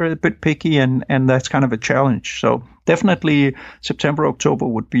 they're a bit picky, and that's kind of a challenge. So definitely September, October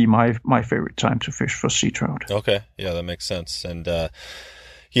would be my favorite time to fish for sea trout. Okay. Yeah, that makes sense. And,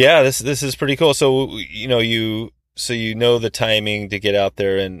 this is pretty cool. So, you know the timing to get out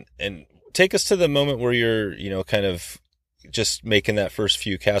there, and take us to the moment where you're, kind of just making that first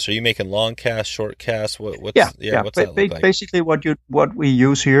few casts. Are you making long casts, short casts? What's that look like? Basically, what we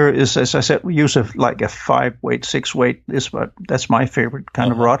use here is, as I said, we use a 5-weight, 6-weight. That's my favorite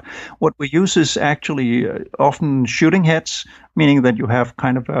kind of rod. What we use is actually often shooting heads, meaning that you have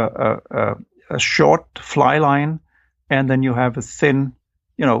kind of a short fly line, and then you have a thin,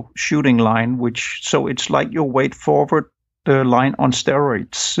 shooting line, so it's like your weight forward line on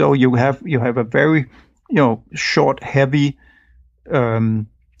steroids. So you have a very short, heavy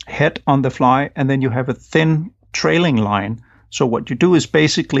head on the fly, and then you have a thin trailing line. So what you do is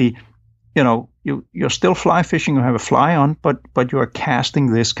basically, you're still fly fishing. You have a fly on, but you are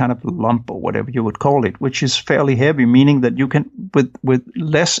casting this kind of lump, or whatever you would call it, which is fairly heavy, meaning that you can, with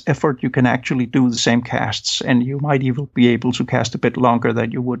less effort, you can actually do the same casts, and you might even be able to cast a bit longer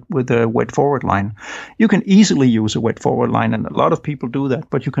than you would with a wet forward line. You can easily use a wet forward line, and a lot of people do that,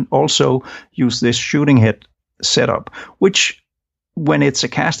 but you can also use this shooting head setup, which, when it's a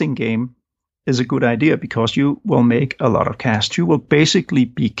casting game, is a good idea, because you will make a lot of casts. You will basically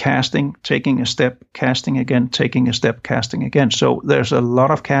be casting, taking a step, casting again, taking a step, casting again. So there's a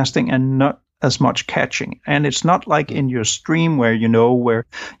lot of casting and not as much catching. And it's not like in your stream where where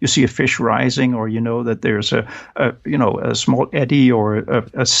you see a fish rising, or that there's a small eddy or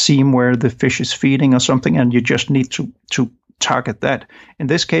a seam where the fish is feeding or something, and you just need to target that. In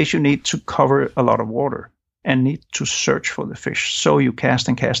this case, you need to cover a lot of water and need to search for the fish. So you cast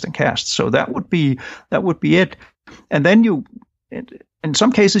and cast and cast. So that would be it. And then in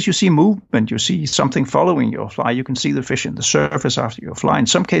some cases, you see movement. You see something following your fly. You can see the fish in the surface after your fly. In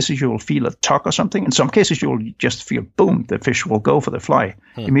some cases, you will feel a tug or something. In some cases, you will just feel, boom, the fish will go for the fly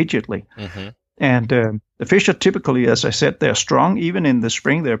immediately. Mm-hmm. And the fish are typically, as I said, they're strong. Even in the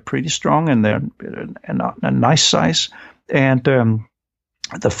spring, they're pretty strong, and they're a nice size. And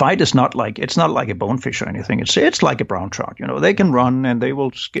the fight is not like a bonefish or anything. It's like a brown trout. They can run, and they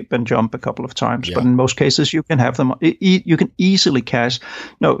will skip and jump a couple of times. Yeah. But in most cases, you can have them. You can easily catch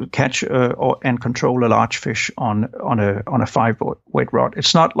and control a large fish on a 5-weight rod.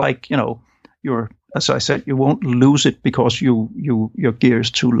 It's not like as I said, you won't lose it because your gear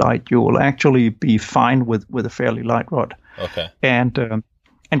is too light. You will actually be fine with a fairly light rod. Okay.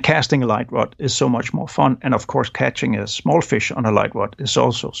 And casting a light rod is so much more fun. And of course, catching a small fish on a light rod is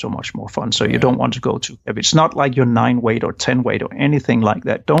also so much more fun. So you don't want to go too heavy. It's not like your 9-weight or 10-weight or anything like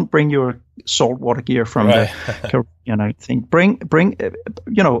that. Don't bring your saltwater gear from the Caribbean. I think bring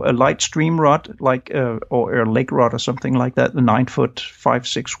a light stream rod or a lake rod or something like that, the 9-foot,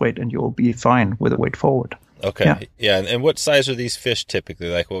 5-6 weight, and you'll be fine with a weight forward. Okay. Yeah. And what size are these fish typically?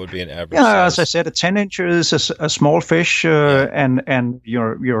 Like, what would be an average size? As I said, a 10 inches is a small fish, and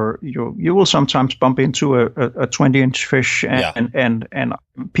you will sometimes bump into a 20-inch fish, and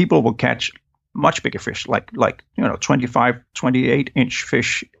people will catch much bigger fish, like 25, 28-inch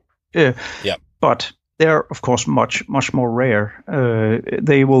fish. But they're of course much more rare.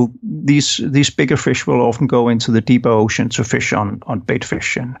 These bigger fish will often go into the deeper ocean to fish on bait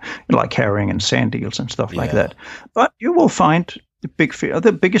fish and like herring and sand eels and stuff like that. But you will find the big fish.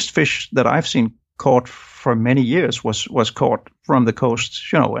 The biggest fish that I've seen caught for many years was caught from the coast,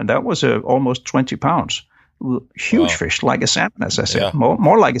 and that was almost 20 pounds. Huge fish, like a salmon, as I said,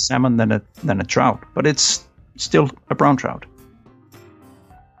 more like a salmon than a trout, but it's still a brown trout.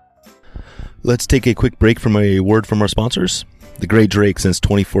 Let's take a quick break from a word from our sponsors. The Gray Drake. Since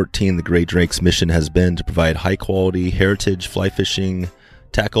 2014, the Gray Drake's mission has been to provide high-quality heritage fly fishing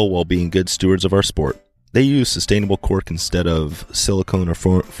tackle while being good stewards of our sport. They use sustainable cork instead of silicone or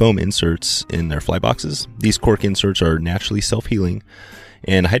foam inserts in their fly boxes. These cork inserts are naturally self-healing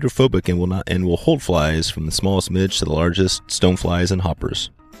and hydrophobic and will hold flies from the smallest midge to the largest stoneflies and hoppers.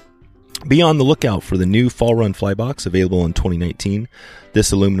 Be on the lookout for the new Fall Run Fly Box available in 2019.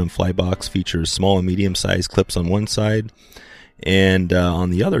 This aluminum fly box features small and medium-sized clips on one side and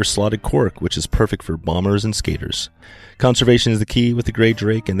on the other slotted cork, which is perfect for bombers and skaters. Conservation is the key with the Gray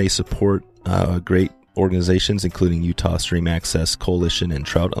Drake, and they support great organizations including Utah Stream Access Coalition and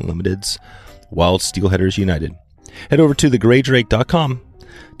Trout Unlimited's Wild Steelheaders United. Head over to thegraydrake.com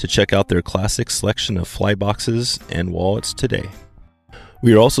to check out their classic selection of fly boxes and wallets today.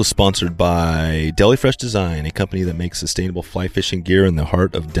 We are also sponsored by Deli Fresh Design, a company that makes sustainable fly fishing gear in the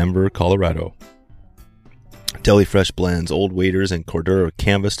heart of Denver, Colorado. Deli Fresh blends old waders and Cordura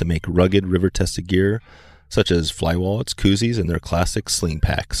canvas to make rugged, river-tested gear, such as fly wallets, koozies, and their classic sling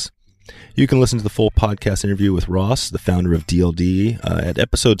packs. You can listen to the full podcast interview with Ross, the founder of DLD, at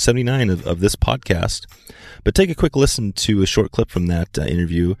episode 79 of this podcast. But take a quick listen to a short clip from that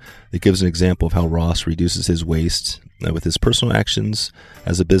interview that gives an example of how Ross reduces his waste with his personal actions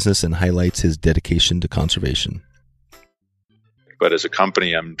as a business and highlights his dedication to conservation. But as a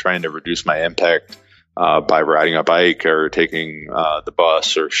company, I'm trying to reduce my impact by riding a bike or taking the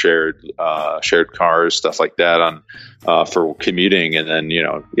bus or shared cars, stuff like that for commuting. And then,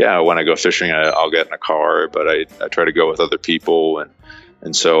 when I go fishing, I'll get in a car, but I try to go with other people.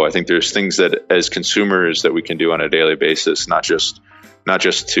 And so I think there's things that as consumers that we can do on a daily basis, not just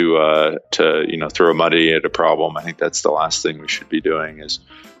to throw money at a problem. I think that's the last thing we should be doing is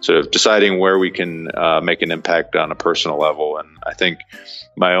sort of deciding where we can make an impact on a personal level. And I think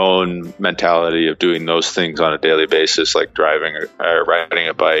my own mentality of doing those things on a daily basis, like driving or riding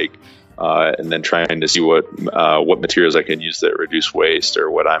a bike, and then trying to see what materials I can use that reduce waste,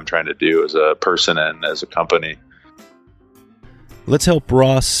 or what I'm trying to do as a person and as a company. Let's help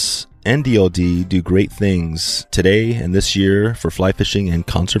Ross and DLD do great things today and this year for fly fishing and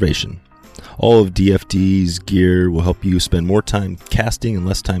conservation. All of DFD's gear will help you spend more time casting and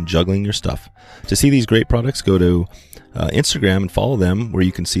less time juggling your stuff. To see these great products, go to Instagram and follow them, where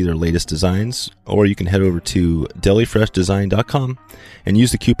you can see their latest designs, or you can head over to delifreshdesign.com and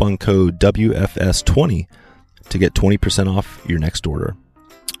use the coupon code WFS20 to get 20% off your next order.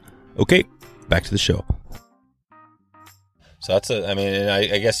 Okay, back to the show. So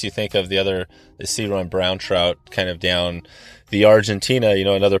I guess you think of the sea run brown trout kind of down the Argentina,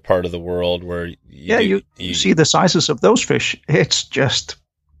 another part of the world where you see the sizes of those fish. It's just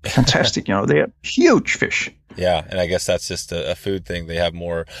fantastic. They're huge fish. Yeah. And I guess that's just a food thing. They have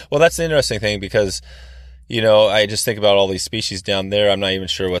more. Well, that's the interesting thing because, I just think about all these species down there. I'm not even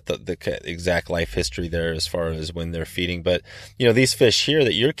sure what the exact life history there as far as when they're feeding. But, these fish here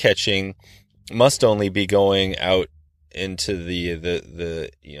that you're catching must only be going out into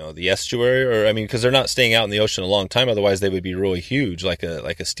the estuary, or because they're not staying out in the ocean a long time, otherwise they would be really huge, like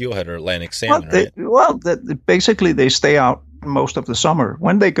a steelhead or Atlantic salmon. Basically they stay out most of the summer.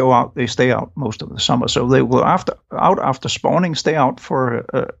 When they go out, they stay out most of the summer. So they will after spawning, stay out for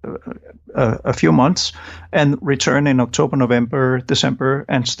a few months, and return in October, November, December,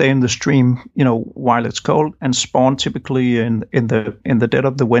 and stay in the stream, while it's cold, and spawn typically in the dead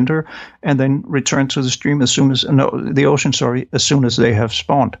of the winter, and then return to the stream as soon as the ocean. Sorry, as soon as they have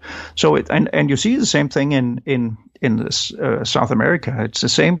spawned. So and you see the same thing in South America. It's the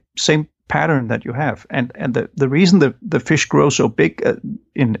same pattern that you have, and the reason the fish grow so big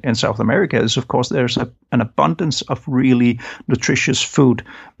in South America is, of course, there's an abundance of really nutritious food,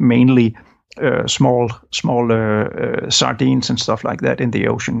 mainly small sardines and stuff like that in the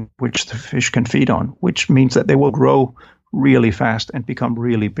ocean, which the fish can feed on, which means that they will grow really fast and become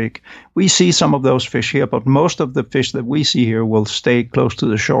really big. We see some of those fish here, but most of the fish that we see here will stay close to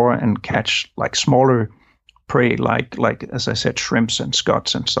the shore and catch like smaller prey, like as I said, shrimps and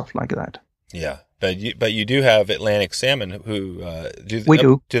scots and stuff like that. Yeah, but you do have Atlantic salmon who do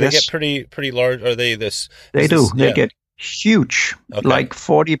they yes. get pretty large? Are they this? They do. This, they get huge, like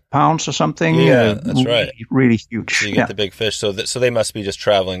 40 pounds or something. Yeah, that's right. Really huge. So you get the big fish. So they must be just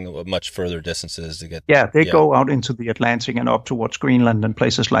traveling much further distances to get. Yeah, they go out into the Atlantic and up towards Greenland and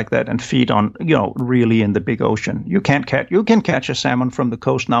places like that and feed on, really in the big ocean. You can catch a salmon from the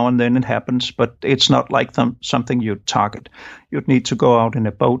coast now and then. It happens, but it's not like something you target. You'd need to go out in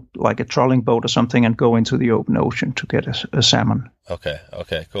a boat, like a trolling boat or something, and go into the open ocean to get a salmon.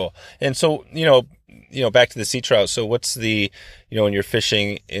 Okay, cool. And so, back to the sea trout. So what's the, when you're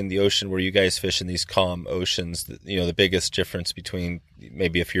fishing in the ocean where you guys fish in these calm oceans, the biggest difference between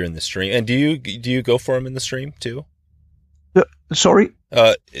maybe if you're in the stream, and do you go for them in the stream too? Sorry?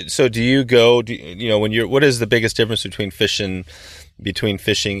 So do you go, what is the biggest difference between fishing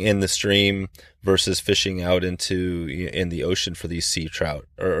in the stream versus fishing out in the ocean for these sea trout,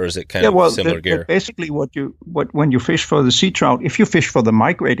 or is it kind of similar gear? Basically, when you fish for the sea trout, if you fish for the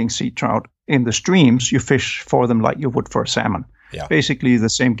migrating sea trout in the streams, you fish for them like you would for a salmon. Yeah. Basically the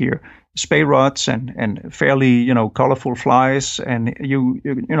same gear, spay rods and fairly colorful flies, and you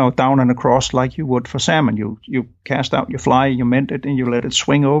down and across like you would for salmon. You cast out your fly, you mend it, and you let it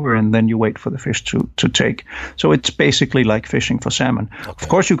swing over, and then you wait for the fish to take. So it's basically like fishing for salmon. Okay. Of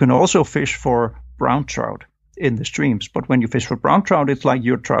course, you can also fish for brown trout in the streams, but when you fish for brown trout, it's like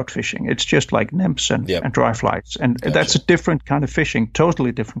you're trout fishing. It's just like nymphs and dry flies, and that's a different kind of fishing,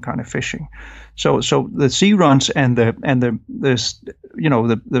 totally different kind of fishing. So the sea runs and the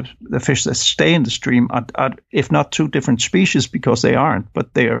fish that stay in the stream are if not two different species, because they aren't, but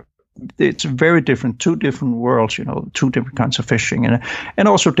it's very different, two different worlds, two different kinds of fishing, and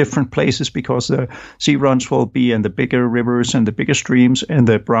also different places, because the sea runs will be in the bigger rivers and the bigger streams, and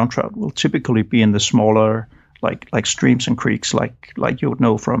the brown trout will typically be in the smaller, like streams and creeks, like you would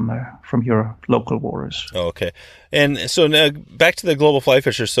know from your local waters. Oh, okay. And so now back to the global fly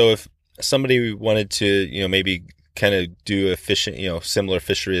fisher. So if somebody wanted to, maybe kind of do a fishing, similar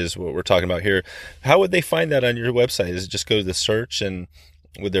fishery as what we're talking about here, how would they find that on your website? Is it just go to the search, and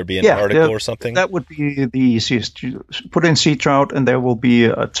would there be an article or something? That would be the easiest. You put in sea trout, and there will be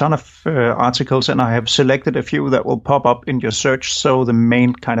a ton of articles, and I have selected a few that will pop up in your search. So the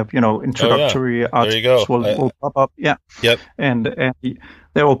main kind of introductory articles will pop up. Yeah. Yep. And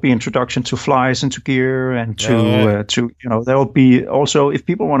there will be introduction to flies and to gear, and to there will be also, if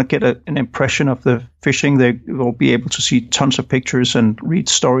people want to get an impression of the fishing, they will be able to see tons of pictures and read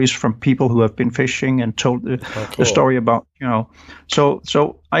stories from people who have been fishing and told the story about,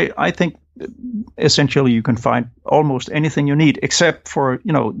 So I think essentially you can find almost anything you need, except for,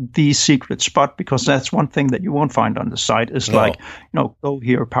 the secret spot, because that's one thing that you won't find on the site is go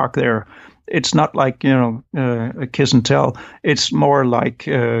here, park there. It's not like, a kiss and tell. It's more like,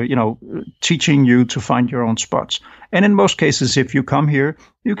 teaching you to find your own spots. And in most cases, if you come here,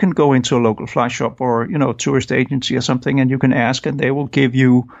 you can go into a local fly shop or, tourist agency or something, and you can ask, and they will give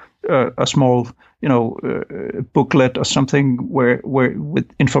you a small, booklet or something where with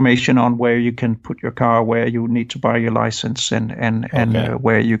information on where you can put your car, where you need to buy your license, and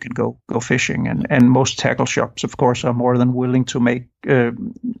where you can go fishing. And most tackle shops, of course, are more than willing to make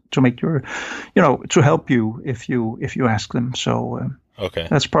your, to help you if you ask them. So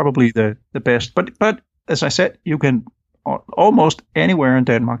that's probably the best. But as I said, you can almost anywhere in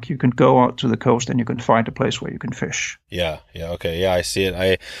Denmark, you can go out to the coast and you can find a place where you can fish. Yeah. Okay. Yeah, I see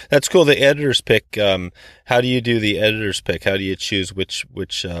it. That's cool. The editor's pick. How do you do the editor's pick? How do you choose which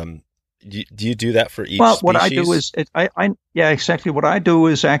do you do that for each species? What I do is, exactly. What I do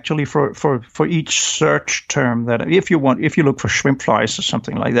is actually for each search term, that if you look for shrimp flies or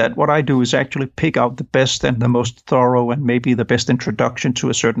something like that, what I do is actually pick out the best and the most thorough and maybe the best introduction to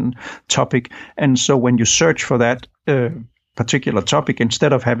a certain topic. And so when you search for that particular topic,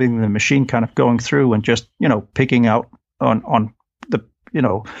 instead of having the machine kind of going through and just, picking out on the,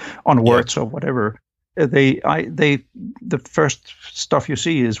 on words or whatever. The first stuff you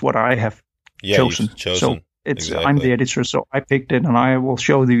see is what I have chosen. So it's exactly. I'm the editor, so I picked it, and I will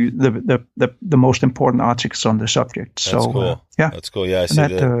show the most important articles on the subject. That's so cool. That's cool. Yeah, I see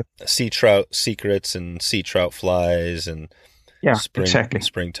the sea trout secrets and sea trout flies and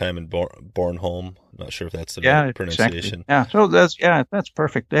springtime in Bornholm. I'm not sure if that's the right pronunciation. Exactly. So that's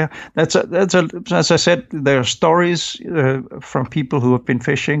perfect. Yeah, that's as I said, there are stories from people who have been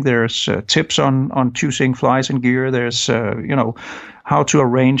fishing. There's tips on choosing flies and gear. There's how to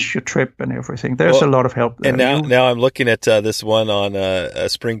arrange your trip and everything. There's a lot of help there. And now I'm looking at this one on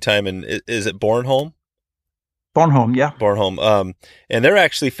springtime, and is it Bornholm? Bornholm, yeah. Bornholm. And they're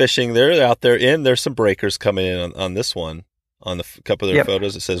actually fishing. They're out there there's some breakers coming in on this one. On the couple of their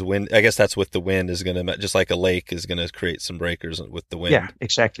photos, it says wind. I guess that's with the wind is going to, just like a lake is going to create some breakers with the wind. Yeah,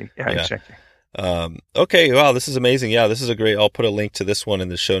 exactly. Exactly. Okay. Wow. This is amazing. Yeah. This is a great, I'll put a link to this one in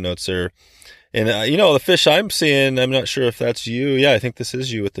the show notes there. And, the fish I'm seeing, I'm not sure if that's you. Yeah. I think this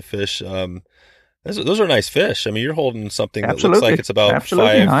is you with the fish. Those are nice fish. I mean, you're holding something that looks like it's about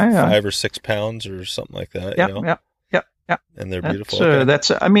 5 or 6 pounds or something like that. Yeah. And they're beautiful.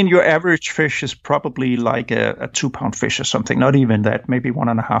 Your average fish is probably like a 2-pound fish or something, not even that, maybe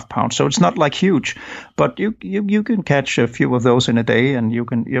 1.5 pounds. So it's not like huge, but you can catch a few of those in a day, and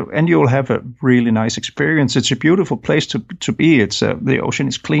you'll have a really nice experience. It's a beautiful place to be. It's the ocean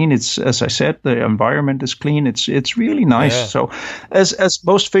is clean. It's, as I said, the environment is clean. It's really nice. Yeah. So as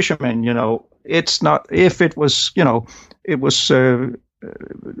most fishermen, it's not, if it was,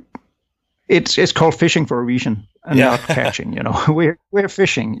 it's called fishing for a reason and not catching, we're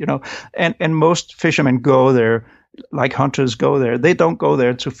fishing, and most fishermen go there, like hunters go there. They don't go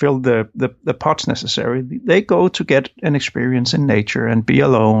there to fill the pots necessarily. They go to get an experience in nature and be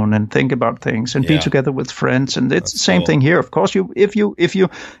alone and think about things and be together with friends. And it's the same thing here. Of course, if you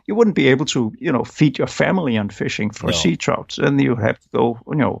wouldn't be able to, feed your family on fishing for sea trout, and you have to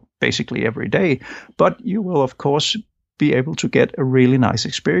go, basically every day, but you will, of course, be able to get a really nice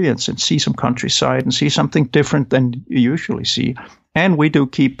experience and see some countryside and see something different than you usually see. And we do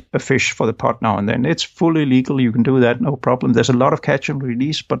keep a fish for the pot now and then. It's fully legal. You can do that, no problem. There's a lot of catch and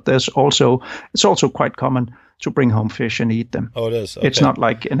release, but it's also quite common to bring home fish and eat them. Oh, it is? Okay. It's not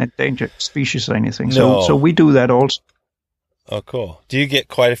like an endangered species or anything. No. So we do that also. Oh, cool. Do you get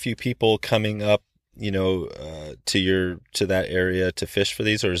quite a few people coming up, to that area to fish for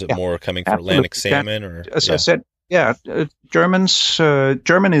these, or is it more coming for Atlantic salmon? Or as I said, Germany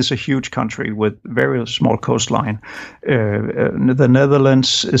is a huge country with very small coastline. The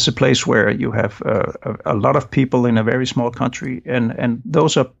Netherlands is a place where you have a lot of people in a very small country, and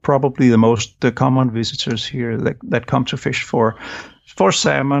those are probably the common visitors here that come to fish for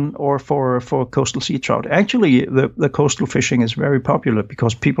salmon or for coastal sea trout. Actually, the coastal fishing is very popular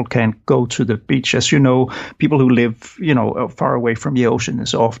because people can't go to the beach. As you know, people who live, far away from the ocean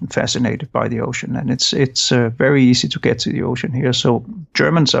is often fascinated by the ocean, and it's very easy to get to the ocean here. So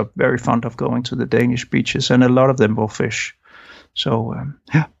Germans are very fond of going to the Danish beaches, and a lot of them will fish. So,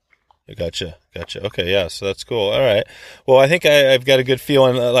 Gotcha. Okay, yeah, so that's cool. All right. Well, I think I've got a good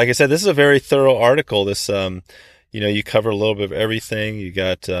feeling. Like I said, this is a very thorough article. This, you cover a little bit of everything. You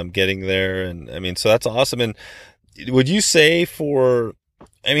got getting there, and so that's awesome. And would you say how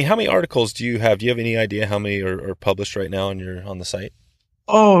many articles do you have? Do you have any idea how many are published right now on the site?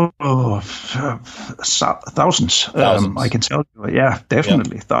 Thousands. I can tell you. Yeah,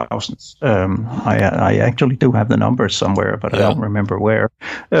 definitely thousands. I actually do have the numbers somewhere, but I don't remember where.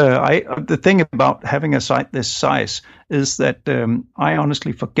 The thing about having a site this size is that I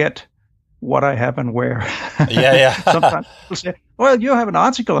honestly forget what I have and where. Sometimes people say, well, you have an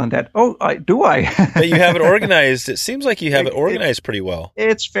article on that. Oh, do I? But you have it organized. It seems like you have it organized pretty well.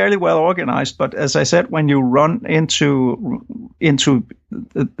 It's fairly well organized, but as I said, when you run into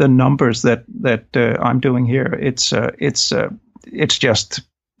the numbers that I'm doing here, it's just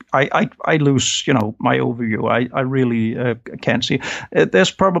I lose, my overview. I really can't see.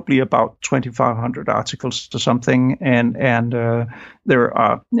 There's probably about 2,500 articles or something, and there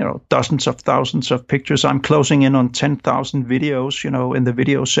are, dozens of thousands of pictures. I'm closing in on 10,000 videos, in the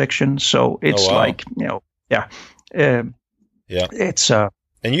video section. So it's it's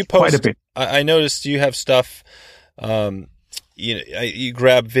and you post quite a bit. I noticed you have stuff. You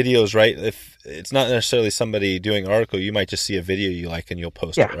grab videos, right? If it's not necessarily somebody doing an article, you might just see a video you like and you'll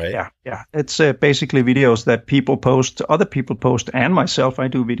post it, right? Yeah. It's basically videos that people post, other people post, and myself, I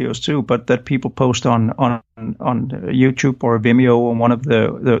do videos too, but that people post on on YouTube or Vimeo or one of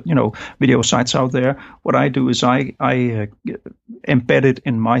the video sites out there, what I do is I embed it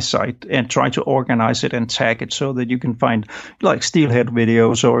in my site and try to organize it and tag it so that you can find like steelhead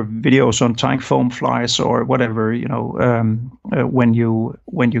videos or videos on tank foam flies or whatever, when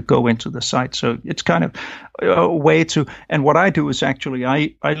you go into the site. So it's kind of a way to, and what I do is actually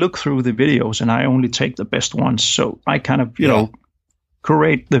I look through the videos and I only take the best ones. So I kind of,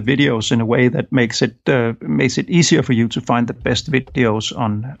 curate the videos in a way that makes it easier for you to find the best videos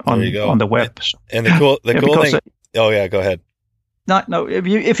on the web. And the cool thing. Oh yeah, go ahead. No.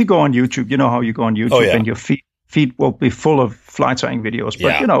 If you go on YouTube, you know how you go on YouTube, and your feed will be full of fly tying videos.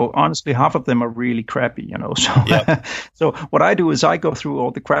 But honestly, half of them are really crappy. So so what I do is I go through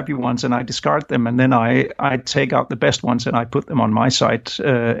all the crappy ones and I discard them, and then I take out the best ones and I put them on my site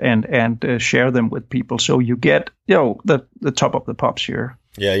and share them with people. So you get the top of the pops here.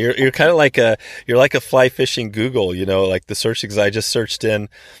 Yeah, you're kind of like a fly fishing Google, like the search, because I just searched in,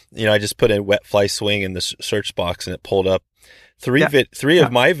 I just put in wet fly swing in the search box and it pulled up three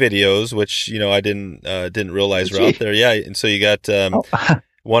of my videos, which I didn't realize were out there. Yeah, and so you got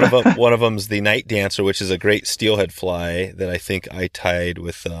one of them's the night dancer, which is a great steelhead fly that I think I tied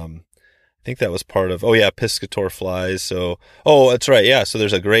with. I think that was part of. Piscator flies. So that's right. Yeah, so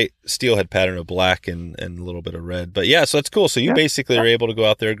there's a great steelhead pattern of black and a little bit of red. But yeah, so that's cool. So you basically are able to go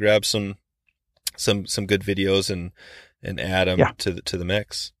out there, grab some good videos and add them to the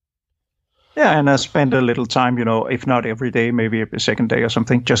mix. Yeah, and I spend a little time, if not every day, maybe every second day or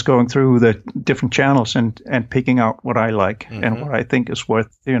something, just going through the different channels and picking out what I like and what I think is worth,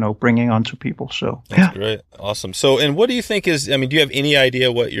 bringing onto people. So that's great. Awesome. So, and what do you think is, do you have any idea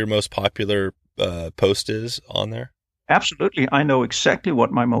what your most popular post is on there? Absolutely. I know exactly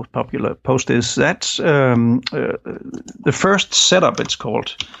what my most popular post is. That's the first setup, it's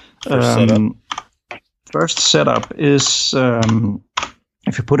called. First setup is...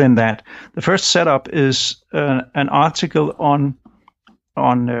 if you put in that, the first setup is an article on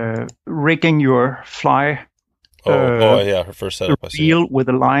rigging your fly. Her first setup. Reel with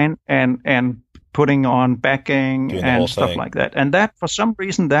a line and putting on backing and stuff like that. And that, for some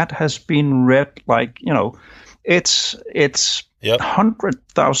reason, that has been read like it's hundreds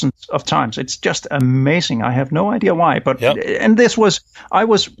thousands of times. It's just amazing. I have no idea why, but and I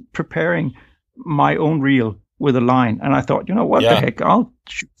was preparing my own reel with a line, and I thought, what the heck, I'll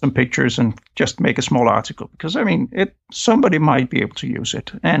shoot some pictures and just make a small article, because somebody might be able to use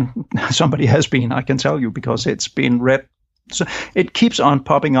it, and somebody has been, I can tell you, because it's been read. So it keeps on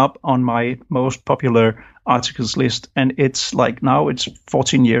popping up on my most popular articles list, and it's like now it's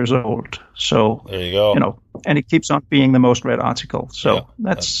 14 years old. So there you go. And it keeps on being the most read article. So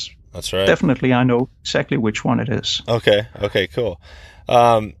that's right. Definitely, I know exactly which one it is. Okay, cool.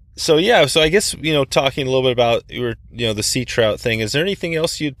 So I guess, talking a little bit about the sea trout thing, is there anything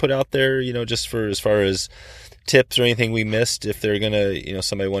else you'd put out there, just for as far as tips or anything we missed if they're going to,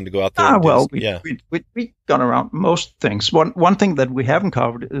 somebody wanted to go out there? We gone around most things. One thing that we haven't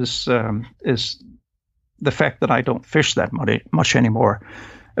covered is the fact that I don't fish that much anymore.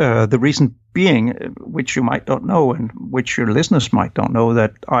 The reason being, which you might not know and which your listeners might don't know,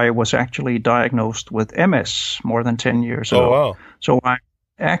 that I was actually diagnosed with MS more than 10 years ago. Oh, wow. So I'm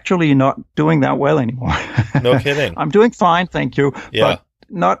actually not doing that well anymore. No kidding. I'm doing fine, thank you, but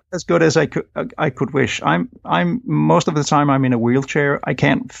not as good as I could wish. I'm most of the time I'm in a wheelchair. I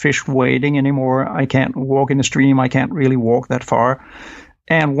can't fish wading anymore. I can't walk in a stream. I can't really walk that far.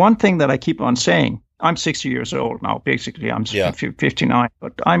 And one thing that I keep on saying, I'm 60 years old now. Basically, I'm 59,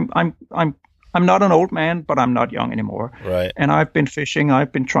 but I'm not an old man, but I'm not young anymore. Right. And I've been fishing.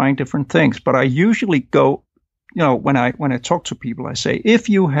 I've been trying different things, but I usually go. When I talk to people, I say, if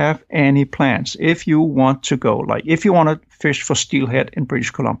you have any plans, if you want to go, like if you want to fish for steelhead in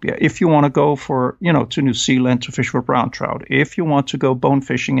British Columbia, if you want to go for, to New Zealand to fish for brown trout, if you want to go bone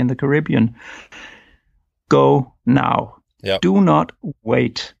fishing in the Caribbean, go now. Yep. Do not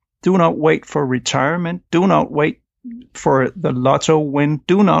wait. Do not wait for retirement. Do not wait for the lotto win.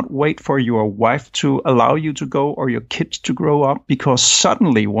 Do not wait for your wife to allow you to go or your kids to grow up, because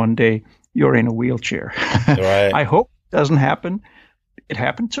suddenly one day you're in a wheelchair. Right. I hope it doesn't happen. It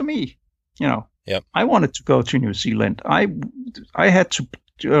happened to me. Yep. I wanted to go to New Zealand. I had to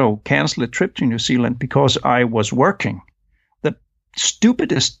cancel a trip to New Zealand because I was working. The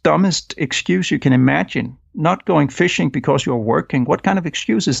stupidest, dumbest excuse you can imagine. Not going fishing because you're working. What kind of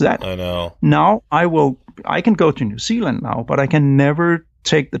excuse is that? I know. Now I can go to New Zealand now, but I can never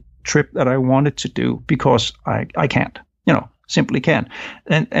take the trip that I wanted to do because I can't. Simply can't.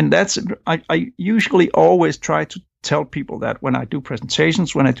 And that's, I usually always try tell people that when I do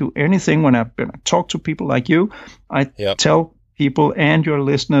presentations, when I do anything, when I talk to people like you, I tell people and your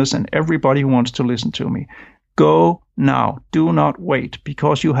listeners and everybody who wants to listen to me, go now. Do not wait,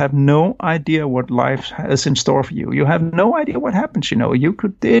 because you have no idea what life has in store for you. You have no idea what happens.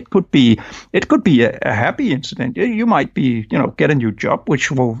 It could be a happy incident. You might be, get a new job,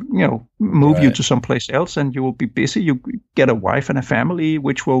 which will, move you to someplace else, and you will be busy. You get a wife and a family,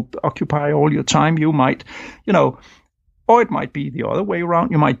 which will occupy all your time. You might, or it might be the other way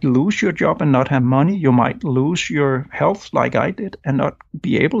around. You might lose your job and not have money. You might lose your health like I did and not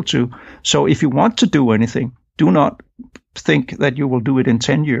be able to. So if you want to do anything, do not think that you will do it in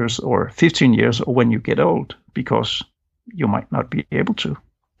 10 years or 15 years or when you get old, because you might not be able to.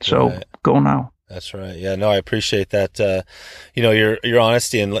 So go now. That's right. Yeah, no, I appreciate that. Your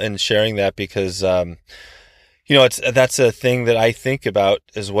honesty and sharing that, because, that's a thing that I think about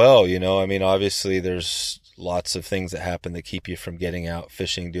as well. I mean, obviously there's lots of things that happen that keep you from getting out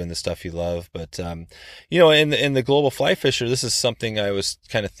fishing, doing the stuff you love. But, in the global fly fisher, this is something I was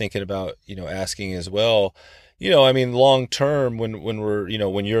kind of thinking about, asking as well. I mean, long term, when we're,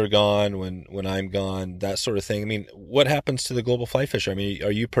 when you're gone, when I'm gone, that sort of thing. I mean, what happens to the global fly fisher? I mean, are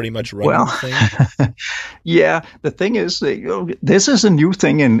you pretty much running the thing? Yeah, the thing is, this is a new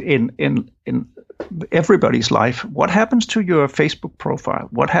thing in everybody's life. What happens to your Facebook profile?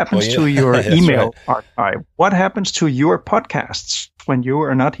 What happens to your email archive? What happens to your podcasts when you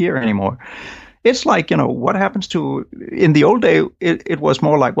are not here anymore? It's like, what happens to, in the old day, it was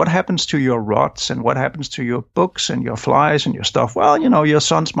more like, what happens to your rods and what happens to your books and your flies and your stuff? Well, your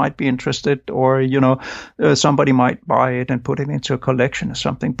sons might be interested, or, somebody might buy it and put it into a collection or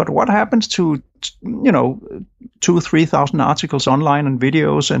something. But what happens to, 2,000-3,000 articles online and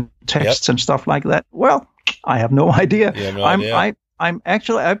videos and texts and stuff like that? Well, I have no idea.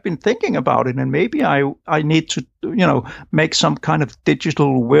 I've been thinking about it, and maybe I need to, make some kind of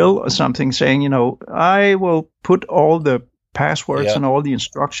digital will or something saying, I will put all the passwords and all the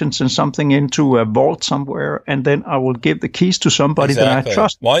instructions and something into a vault somewhere, and then I will give the keys to somebody that I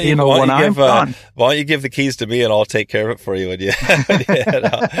trust. Why don't you give the keys to me and I'll take care of it for you?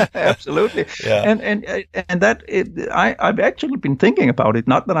 Absolutely. Yeah. And that I've actually been thinking about it.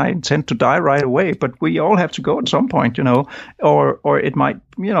 Not that I intend to die right away, but we all have to go at some point, or it might,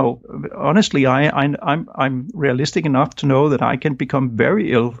 honestly, I'm realistic enough to know that I can become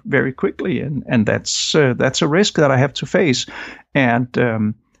very ill very quickly, and that's a risk that I have to face.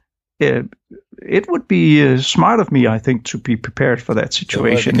 And it would be smart of me, I think, to be prepared for that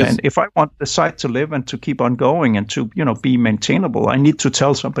situation. And if I want the site to live and to keep on going and to, be maintainable, I need to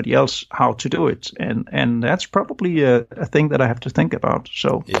tell somebody else how to do it. And that's probably a thing that I have to think about.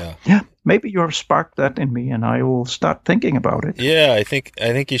 So maybe you've sparked that in me, and I will start thinking about it. Yeah, I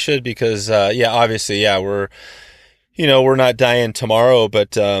think you should, because obviously, we're not dying tomorrow,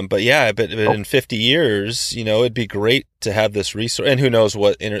 but in 50 years, it'd be great to have this resource. And who knows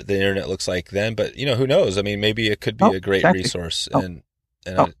what the internet looks like then, but who knows? I mean, maybe it could be a great resource, and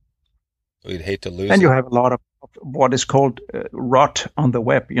we'd hate to lose it. And you have a lot of what is called rot on the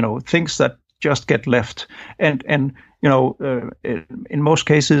web, things that just get left. And in most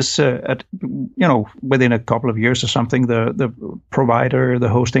cases, within a couple of years or something, the provider, the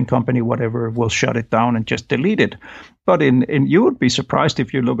hosting company, whatever, will shut it down and just delete it. But you would be surprised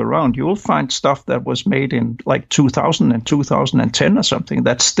if you look around. You will find stuff that was made in like 2000 and 2010 or something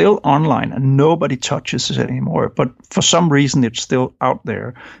that's still online, and nobody touches it anymore. But for some reason, it's still out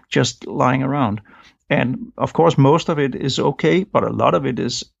there, just lying around. And of course, most of it is okay, but a lot of it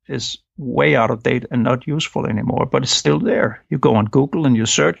is way out of date and not useful anymore. But it's still there. You go on Google and you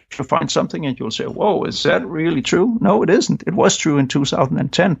search, you find something, and you'll say, "Whoa, is that really true?" No, it isn't. It was true in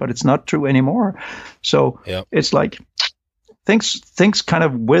 2010, but it's not true anymore. So it's like things kind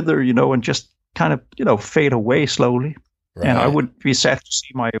of wither, and just kind of fade away slowly. Right. And I would be sad to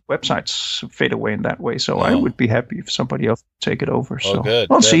see my websites fade away in that way. So I would be happy if somebody else would take it over. So good.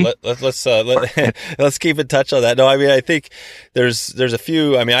 We'll see. Let's keep in touch on that. No, I mean, I think there's a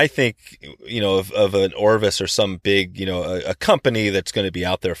few. I mean, I think of an Orvis or some big a company that's going to be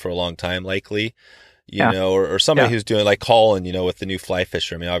out there for a long time, likely. Or somebody who's doing like Colin, with the new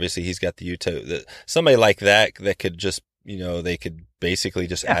FlyFisher. I mean, obviously he's got the YouTube. Somebody like that could just. They could basically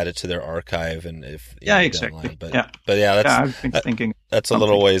just add it to their archive, and exactly. I've been thinking that's a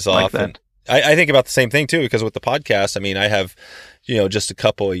little ways off. And I think about the same thing too, because with the podcast, I mean, I have, just a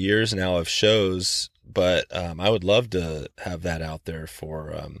couple of years now of shows, but I would love to have that out there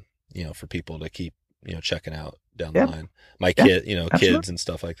for, for people to keep, checking out down the line. My kids and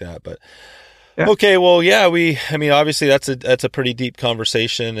stuff like that. But okay, well, I mean, obviously that's a pretty deep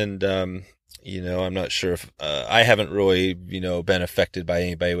conversation, and I'm not sure if I haven't really, been affected by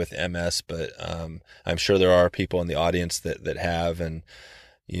anybody with MS, but I'm sure there are people in the audience that have. And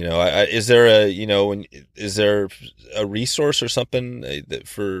is there is there a resource or something that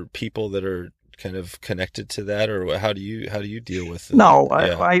for people that are kind of connected to that, or how do you deal with it? No,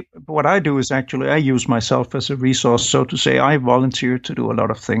 I what I do is actually I use myself as a resource, so to say. I volunteer to do a lot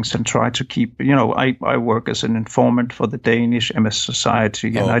of things and try to keep, I work as an informant for the Danish MS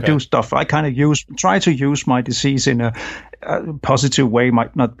Society, and I do stuff. I kind of try to use my disease in a positive way.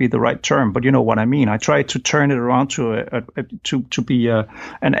 Might not be the right term, but you know what I mean. I try to turn it around to be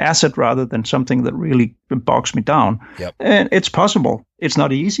an asset rather than something that really bogs me down. Yep. And it's possible. It's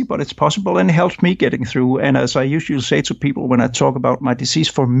not easy, but it's possible, and it helps me getting through. And as I usually say to people when I talk about my disease,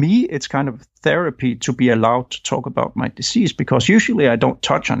 for me, it's kind of therapy to be allowed to talk about my disease, because usually I don't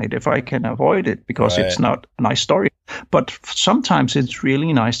touch on it if I can avoid it, because it's not a nice story. But sometimes it's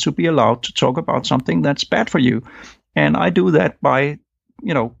really nice to be allowed to talk about something that's bad for you. And I do that by,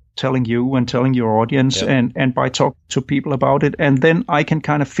 telling you and telling your audience, and by talking to people about it. And then I can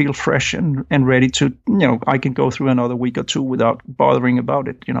kind of feel fresh and ready to, I can go through another week or two without bothering about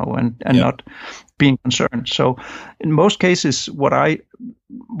it, and not being concerned. So in most cases, what I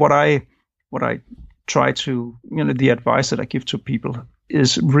try to, the advice that I give to people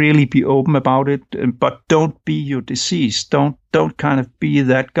is really be open about it, but don't be your disease. Don't kind of be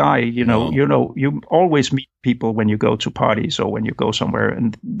that guy. You always meet people when you go to parties or when you go somewhere,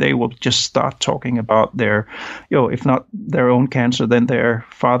 and they will just start talking about their, if not their own cancer, then their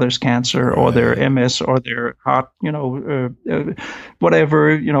father's cancer or their MS or their heart,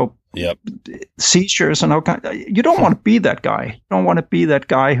 whatever, seizures and all kind. You don't want to be that guy. You don't want to be that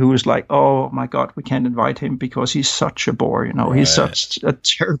guy who is like, oh my God, we can't invite him because he's such a bore. He's such a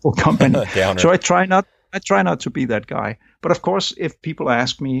terrible company. So I try not to be that guy. But of course, if people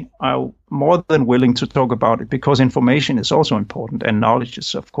ask me, I'm more than willing to talk about it, because information is also important and knowledge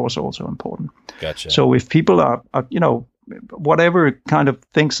is, of course, also important. Gotcha. So if people are whatever kind of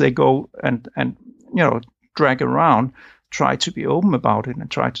things they go and drag around, try to be open about it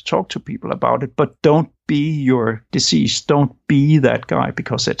and try to talk to people about it. But don't be your disease. Don't be that guy,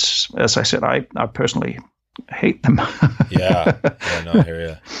 because it's, as I said, I personally hate them. No, I hear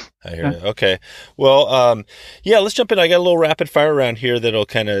you. Okay. Well, let's jump in. I got a little rapid fire around here that'll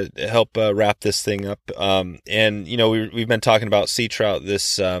kind of help wrap this thing up. And we've been talking about sea trout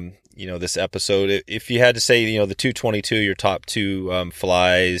this this episode. If you had to say, the 222, your top two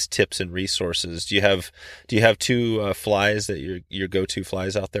flies, tips, and resources, do you have two flies that your go-to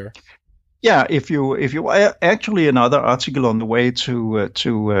flies out there? Yeah, if you actually, another article on the way to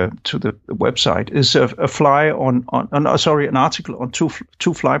the website is an article on two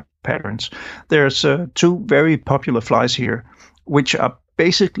fly patterns. There's two very popular flies here, which are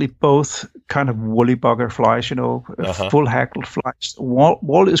basically both kind of woolly bugger flies, full hackled flies.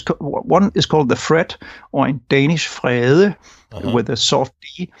 One is called the fret, or in Danish frede, with a soft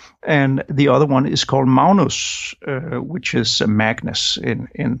D, and the other one is called Magnus, which is Magnus in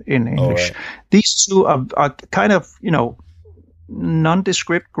English. Right. These two are kind of,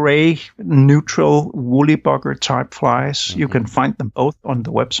 nondescript gray, neutral, woolly bugger type flies. Mm-hmm. You can find them both on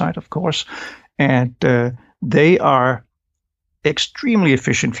the website, of course, and they are extremely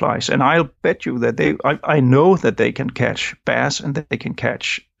efficient flies, and I'll bet you that I know that they can catch bass, and they can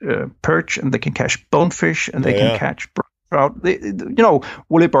catch perch, and they can catch bonefish, and they can catch trout.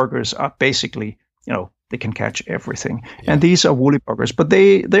 Woolly buggers are basically, they can catch everything, and these are woolly buggers, but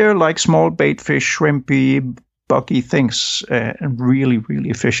they're like small bait fish, shrimpy, buggy things, and really, really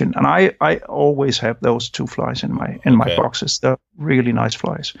efficient. And I always have those two flies in my boxes. They're really nice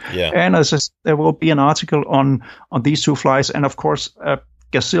flies. Yeah. And as I said, there will be an article on these two flies, and of course a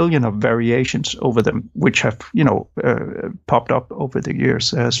gazillion of variations over them, which have popped up over the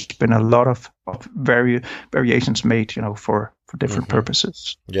years. There's been a lot of variations made, for different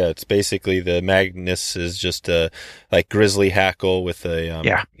purposes. Yeah, it's basically the Magnus is just a like grizzly hackle with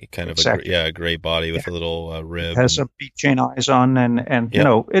a kind of a gray body with a little rib. It has some beak chain eyes on, and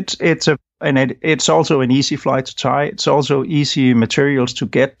it's also an easy fly to tie. It's also easy materials to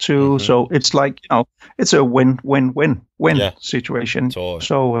get to. Mm-hmm. So it's like it's a win-win-win situation. Totally.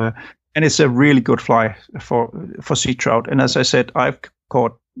 So and it's a really good fly for sea trout. And as I said, I've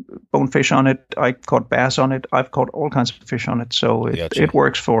caught bonefish on it. I caught bass on it. I've caught all kinds of fish on it. So it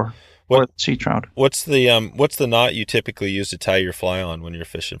works for sea trout. What's the knot you typically use to tie your fly on when you're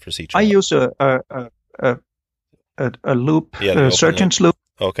fishing for sea trout? I use a loop, surgeon's loop.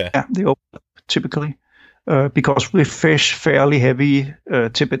 Okay. Yeah, the open loop typically. because we fish fairly heavy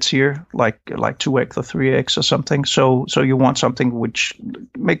tippets here, like 2x or 3x or something. So you want something which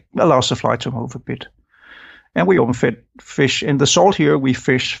allows the fly to move a bit. And we often fish in the salt here. We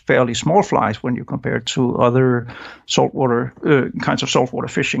fish fairly small flies when you compare it to other saltwater kinds of saltwater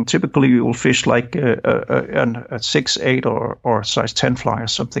fishing. Typically, you will fish like a 6, 8, or size 10 fly or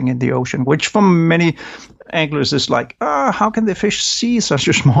something in the ocean, which for many anglers is like, how can they see such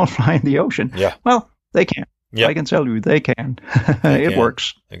a small fly in the ocean? Yeah. Well, they can. Yep. I can tell you, they can. It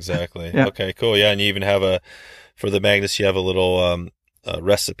works. Exactly. Yeah. Okay, cool. Yeah, and you even have for the Magnus, you have a little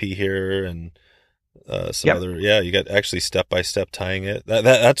recipe here and some other. Yeah, you got actually step-by-step tying it.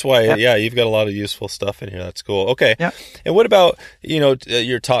 That's why, you've got a lot of useful stuff in here. That's cool. Okay. Yeah. And what about,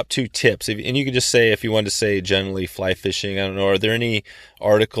 your top 2 tips? And you could just say, if you wanted to say generally fly fishing, I don't know, are there any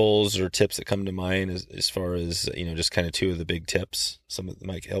articles or tips that come to mind as far as, just kind of 2 of the big tips? Some that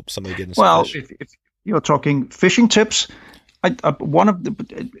might help somebody get into fish? If you're talking fishing tips, one of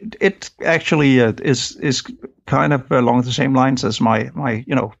it actually is kind of along the same lines as my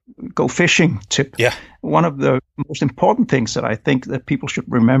go fishing tip. Yeah. One of the most important things that I think that people should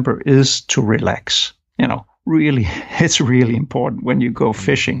remember is to relax. Really, it's really important when you go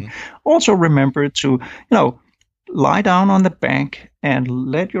fishing. Mm-hmm. Also remember to lie down on the bank and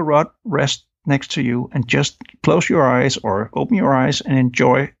let your rod rest next to you, and just close your eyes or open your eyes and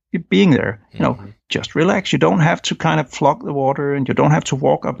enjoy being there. Just relax. You don't have to kind of flog the water, and you don't have to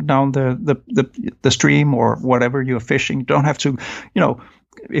walk up and down the stream or whatever you're fishing. You don't have to,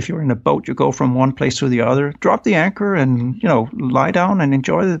 if you're in a boat, you go from one place to the other. Drop the anchor and, lie down and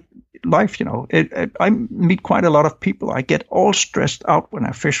enjoy the life. I meet quite a lot of people. I get all stressed out when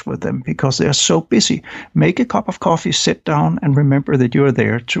I fish with them because they're so busy. Make a cup of coffee, sit down, and remember that you're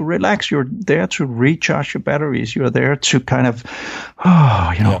there to relax. You're there to recharge your batteries. You're there to kind of,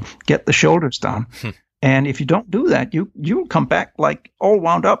 get the shoulders down. And if you don't do that, you'll come back like all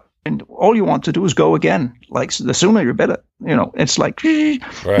wound up, and all you want to do is go again. Like the sooner you're better. It's like,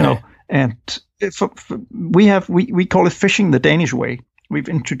 right. And we call it fishing the Danish way. We've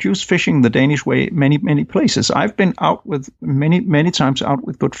introduced fishing the Danish way many, many places. I've been out with many times out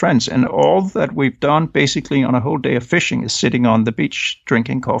with good friends, and all that we've done basically on a whole day of fishing is sitting on the beach,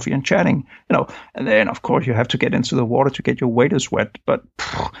 drinking coffee and chatting, and then of course you have to get into the water to get your waders wet, but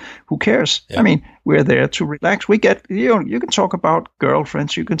who cares? Yeah. I mean, we're there to relax. We get, you can talk about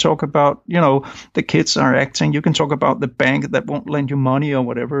girlfriends, you can talk about, the kids are acting, you can talk about the bank that won't lend you money or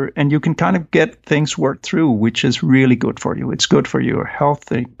whatever, and you can kind of get things worked through, which is really good for you. It's good for your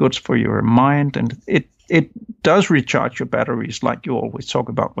healthy, good for your mind, and it does recharge your batteries, like you always talk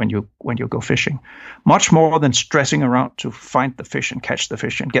about when you go fishing. Much more than stressing around to find the fish and catch the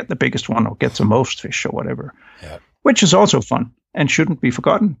fish and get the biggest one or get the most fish or whatever. Yeah. Which is also fun and shouldn't be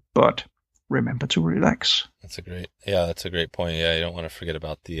forgotten, but remember to relax. That's a great point. Yeah, you don't want to forget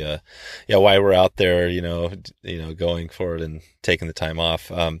about the why we're out there, going for it and taking the time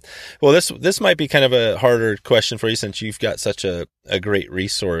off. Well, this might be kind of a harder question for you since you've got such a great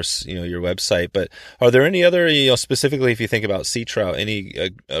resource, your website. But are there any other, specifically if you think about sea trout,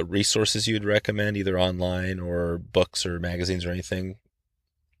 any resources you'd recommend, either online or books or magazines or anything?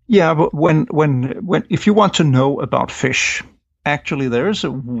 Yeah, but when if you want to know about fish, actually there is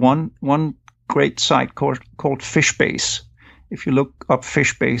one great site called FishBase. If you look up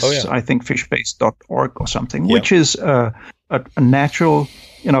FishBase, I think fishbase.org or something, which is a natural,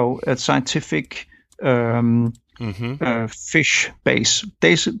 a scientific fish base,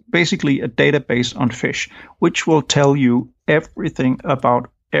 basically a database on fish, which will tell you everything about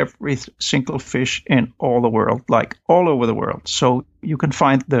every single fish in all the world, like all over the world. So you can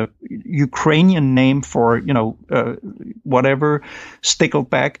find the Ukrainian name for, whatever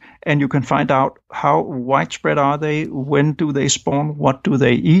stickleback, and you can find out how widespread are they, when do they spawn, what do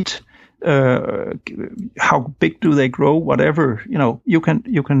they eat, how big do they grow, whatever, you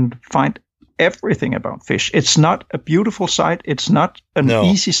can find everything about fish. It's not a beautiful site. It's not an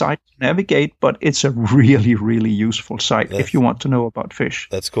easy site to navigate, but it's a really, really useful site if you want to know about fish.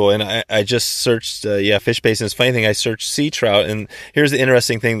 That's cool. And I just searched, FishBase. And it's a funny thing, I searched sea trout. And here's the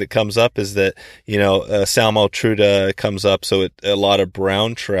interesting thing that comes up is that, Salmotruta comes up. So a lot of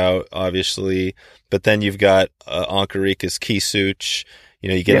brown trout, obviously. But then you've got Oncorhynchus keesuch.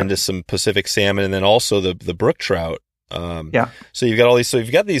 You get into some Pacific salmon, and then also the brook trout. So you've got all these. So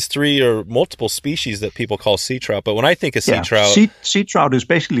you've got these 3 or multiple species that people call sea trout. But when I think of sea trout, sea trout is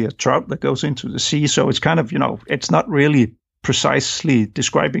basically a trout that goes into the sea. So it's kind of, it's not really precisely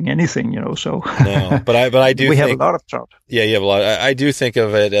describing anything, so No, but I do we think, have a lot of trout. Yeah, well, I do think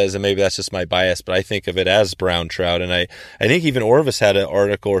of it as, and maybe that's just my bias, but I think of it as brown trout. And I think even Orvis had an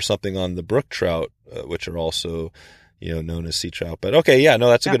article or something on the brook trout, which are also, known as sea trout. But okay, yeah, no,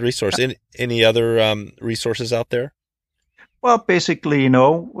 that's a good resource. Any other resources out there? Well, basically,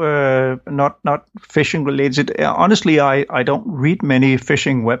 not fishing related. Honestly, I don't read many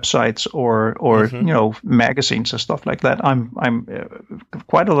fishing websites or magazines and stuff like that. I'm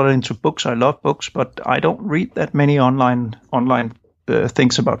quite a lot into books. I love books, but I don't read that many online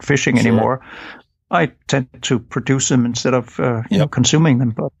things about fishing anymore. I tend to produce them instead of consuming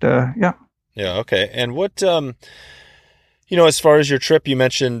them. But yeah. Yeah. Okay. And what as far as your trip, you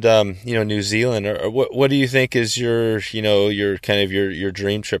mentioned, New Zealand, or what do you think is your kind of your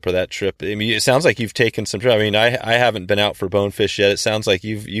dream trip or that trip? I mean, it sounds like you've taken some trip. I mean, I haven't been out for bonefish yet. It sounds like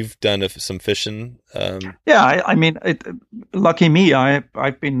you've done some fishing. I mean, lucky me.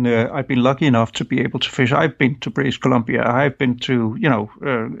 I've been lucky enough to be able to fish. I've been to British Columbia. I've been to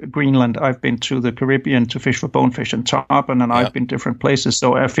Greenland. I've been to the Caribbean to fish for bonefish and tarpon, and I've been different places.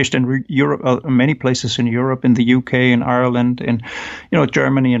 So I fished in Europe, many places in Europe, in the UK, in Ireland, in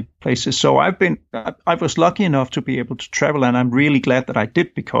Germany and places. So I was lucky enough to be able to travel, and I'm really glad that I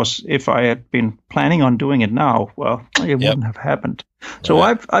did, because if I had been planning on doing it now, well, it wouldn't have happened. So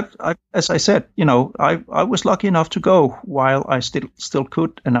I've as I said, I was lucky enough to go while I still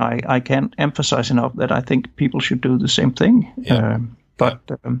could, and I can't emphasize enough that I think people should do the same thing.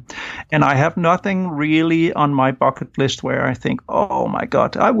 And I have nothing really on my bucket list where I think, oh my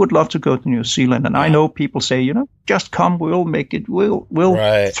God, I would love to go to New Zealand. And I know people say, just come, we'll make it, we'll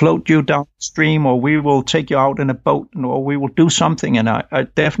float you downstream, or we will take you out in a boat, or we will do something. And I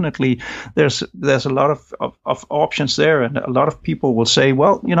definitely, there's a lot of options there. And a lot of people will say,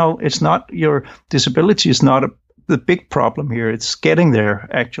 well, it's not, your disability is not the big problem here. It's getting there,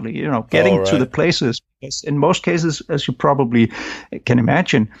 actually, getting to the places. In most cases, as you probably can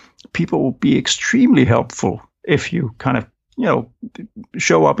imagine, people will be extremely helpful if you kind of,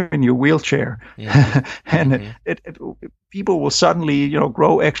 show up in your wheelchair, and people will suddenly,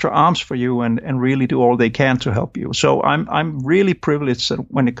 grow extra arms for you and really do all they can to help you. So I'm really privileged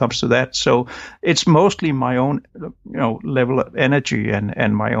when it comes to that. So it's mostly my own, level of energy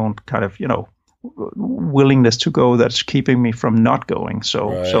and my own kind of, willingness to go that's keeping me from not going.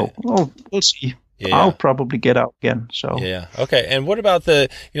 So we'll see. Yeah. I'll probably get out again. So yeah, okay. And what about the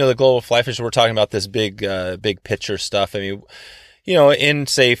the global fly fish? We're talking about this big picture stuff. I mean, in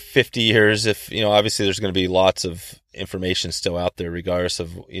say 50 years, if obviously there's going to be lots of information still out there, regardless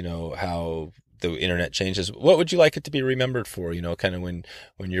of how the internet changes. What would you like it to be remembered for? Kind of when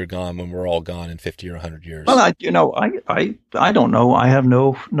you're gone, when we're all gone in 50 or 100 years. Well, I don't know. I have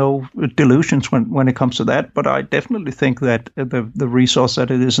no delusions when it comes to that. But I definitely think that the resource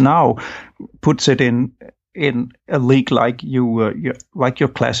that it is now puts it in a league like like your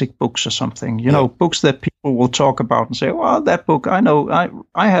classic books or something. Books that people will talk about and say, "Well, that book, I know,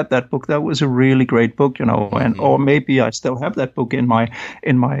 I had that book. That was a really great book." And or maybe I still have that book in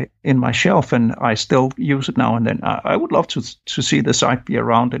my shelf and I still use it now and then. I would love to see the site be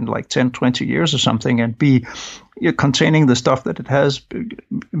around in like 10, 20 years or something and be containing the stuff that it has,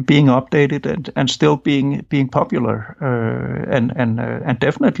 being updated and still being popular. And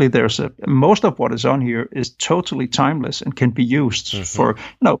definitely there's most of what is on here is totally timeless and can be used for,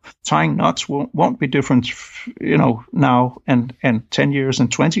 tying knots won't be different, now and 10 years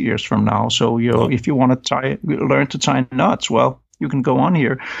and 20 years from now. So, if you want to learn to tie knots, well, you can go on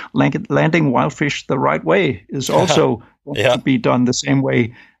here. Landing wild fish the right way is also to be done the same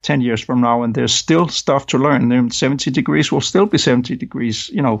way 10 years from now, and there's still stuff to learn. Then 70 degrees will still be 70 degrees,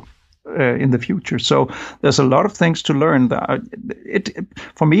 in the future. So there's a lot of things to learn.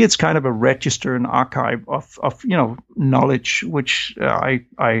 For me, it's kind of a register, an archive of knowledge, which I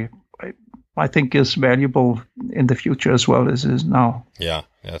think is valuable in the future as well as is now. Yeah,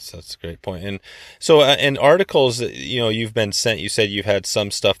 that's a great point. And so, in articles that you've been sent, you said you've had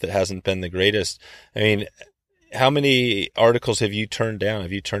some stuff that hasn't been the greatest. I mean, how many articles have you turned down?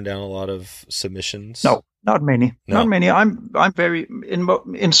 Have you turned down a lot of submissions? No, not many. No. Not many. I'm very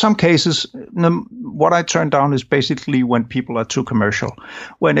in some cases. What I turn down is basically when people are too commercial,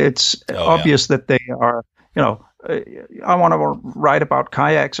 when it's obvious that they are, I want to write about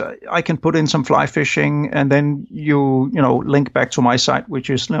kayaks. I can put in some fly fishing, and then you link back to my site,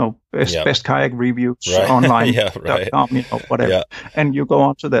 which is best kayak reviews online. Whatever. And you go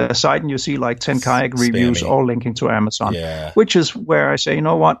onto the site and you see like 10 kayak reviews, all linking to Amazon. Which is where I say, you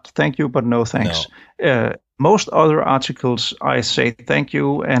know what, thank you, but no thanks. most other articles, I say thank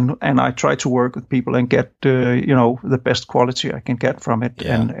you, and I try to work with people and get the best quality I can get from it,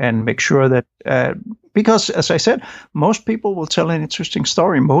 and make sure that because, as I said, most people will tell an interesting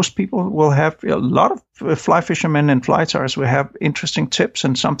story. Most people will have a lot of fly fishermen and fly tyers will have interesting tips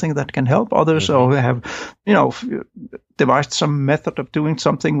and something that can help others, or have devised some method of doing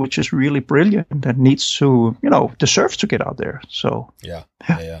something which is really brilliant and needs to deserves to get out there. So yeah.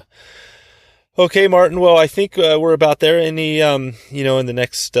 Okay, Martin. Well, I think we're about there. Any, in the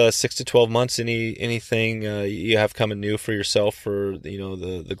next 6 to 12 months, anything you have coming new for yourself for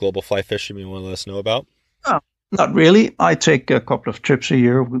the global fly fisherman you want to let us know about? Not really. I take a couple of trips a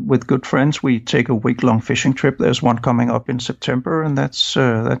year with good friends. We take a week-long fishing trip. There's one coming up in September, and that's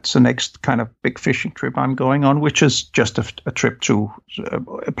the next kind of big fishing trip I'm going on, which is just a trip to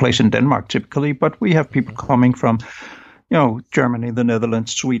a place in Denmark typically. But we have people coming from Germany, the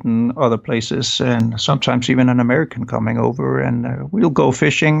Netherlands, Sweden, other places, and sometimes even an American coming over, and we'll go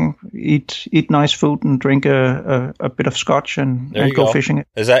fishing, eat nice food, and drink a bit of scotch, and go fishing.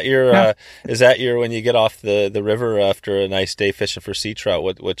 Is that your when you get off the river after a nice day fishing for sea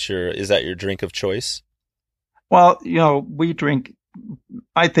trout? Is that your drink of choice? Well, we drink.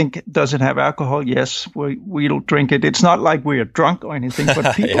 I think, does it have alcohol? Yes, we'll drink it. It's not like we're drunk or anything,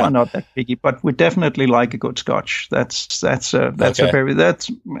 but people are not that picky. But we definitely like a good scotch. That's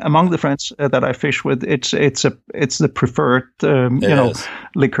among the friends that I fish with. It's the preferred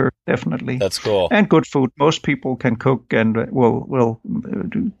liquor, definitely. That's cool. And good food. Most people can cook and will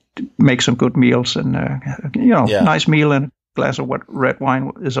make some good meals, and nice meal and glass of red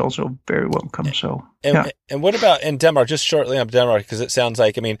wine is also very welcome. So, and what about in Denmark? Just shortly on Denmark, because it sounds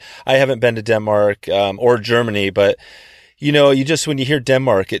like, I haven't been to Denmark or Germany, but when you hear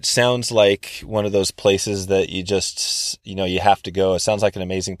Denmark, it sounds like one of those places that you just you have to go. It sounds like an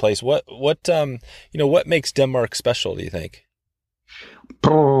amazing place. What makes Denmark special, do you think?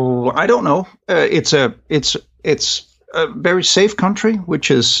 Oh, I don't know. It's a very safe country, which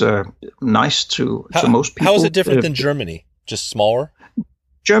is nice to most people. How is it different than Germany? Just smaller?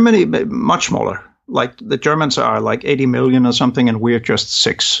 Germany, much smaller. Like the Germans are like 80 million or something, and we're just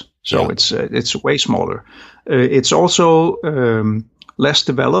 6. So it's way smaller. It's also less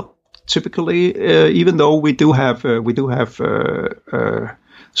developed typically, even though we don't have the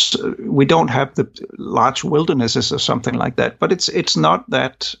large wildernesses or something like that. But it's not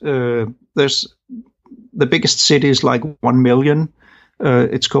that there's the biggest city is like 1 million.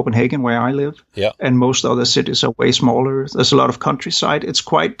 It's Copenhagen, where I live, and most other cities are way smaller. There's a lot of countryside. It's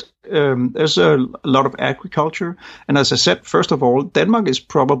quite there's a lot of agriculture, and as I said, first of all, Denmark is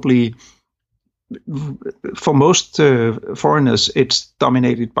probably, for most foreigners, it's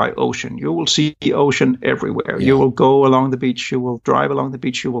dominated by ocean. You will see ocean everywhere. You will go along the beach. You will drive along the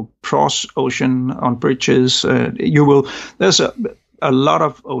beach. You will cross ocean on bridges. There's a lot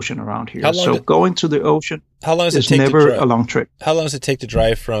of ocean around here. So going to the ocean is never a long trip. How long does it take to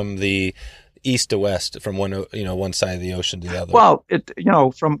drive from the east to west, from one side of the ocean to the other? Well,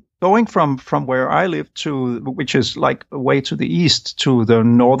 from going from where I live to, which is like way to the east, to the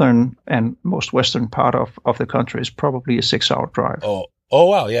northern and most western part of the country, is probably a 6-hour drive. Oh,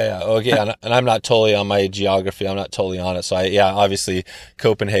 wow. Yeah. Oh, yeah. And I'm not totally on my geography. I'm not totally on it. So obviously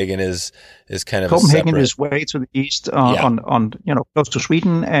Copenhagen is kind of Copenhagen is way to the east, on close to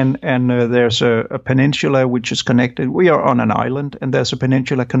Sweden, and there's a peninsula which is connected. We are on an island, and there's a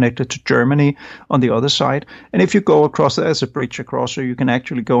peninsula connected to Germany on the other side. And if you go across, there's a bridge across, so you can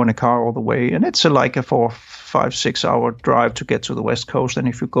actually go in a car all the way. And it's like a 4, 5, 6 hour drive to get to the west coast. And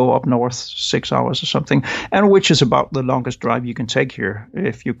if you go up north, 6 hours or something, and which is about the longest drive you can take here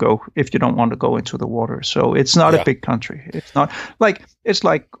if you don't want to go into the water. So it's not a big country. It's not like, it's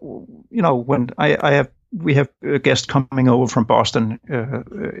like, when we have a guest coming over from Boston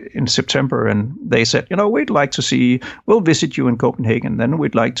in September, and they said, we'll visit you in Copenhagen. Then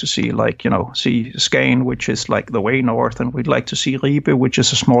we'd like to see see Skagen, which is like the way north, and we'd like to see Ribe, which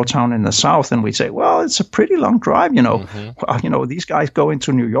is a small town in the south. And we say, well, it's a pretty long drive, these guys go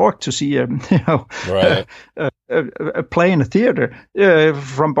into New York to see a play in a theater.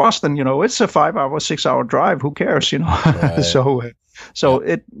 From Boston, it's a 5-hour, 6-hour drive. Who cares, Right. So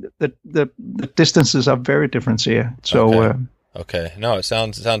the distances are very different here. So okay. No, it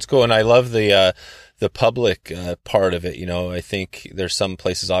sounds cool, and I love the public part of it. I think there's some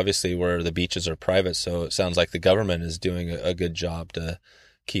places obviously where the beaches are private, so it sounds like the government is doing a good job to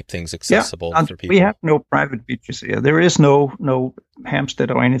keep things accessible for people. We have no private beaches here. There is no Hampstead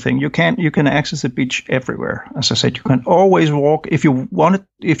or anything. You can access the beach everywhere. As I said, you can always walk if you want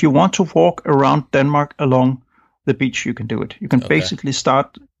to walk around Denmark along the beach. You can do it. You can basically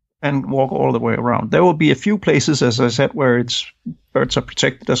start and walk all the way around. There will be a few places, as I said, where birds are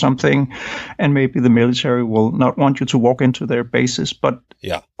protected or something, and maybe the military will not want you to walk into their bases. But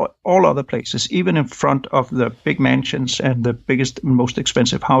all other places, even in front of the big mansions and the biggest, most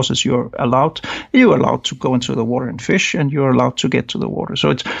expensive houses, you're allowed to go into the water and fish, and you're allowed to get to the water. So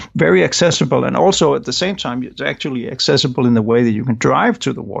it's very accessible, and also at the same time, it's actually accessible in the way that you can drive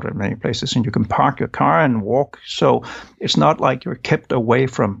to the water in many places, and you can park your car and walk. So it's not like you're kept away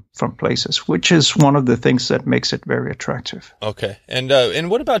from places, which is one of the things that makes it very attractive. Okay. And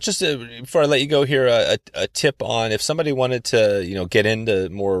what about, just before I let you go here, a tip on if somebody wanted to, get into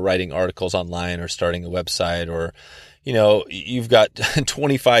more writing articles online or starting a website, or, you've got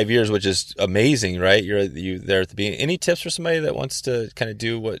 25 years, which is amazing, right? You're there at the beginning. Any tips for somebody that wants to kind of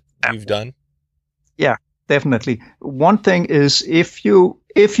do what you've done? Yeah, definitely. One thing is, if you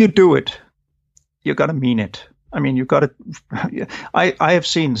do it, you got to mean it. I mean, you got to. I have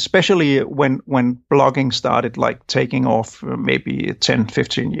seen, especially when blogging started, like taking off maybe 10,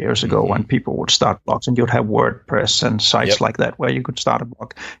 15 years ago, when people would start blogs, and you'd have WordPress and sites like that where you could start a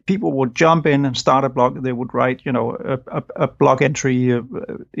blog. People would jump in and start a blog. They would write, a blog entry,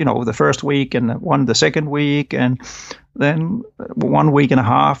 the first week, and one the second week, and then 1 week and a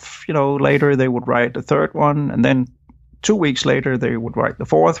half, later they would write the third one, and then 2 weeks later they would write the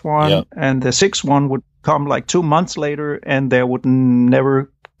fourth one, and the sixth one would come like 2 months later, and there would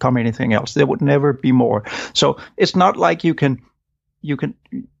never come anything else. There would never be more. So it's not like you can,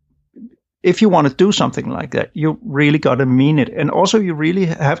 if you want to do something like that, you really got to mean it. And also you really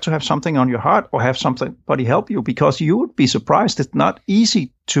have to have something on your heart, or have somebody help you, because you would be surprised. It's not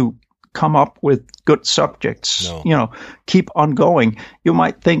easy to come up with good subjects. No. Keep on going. You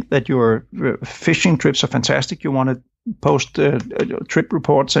might think that your fishing trips are fantastic. You want to post trip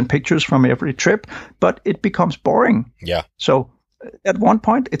reports and pictures from every trip, but it becomes boring. Yeah. So at one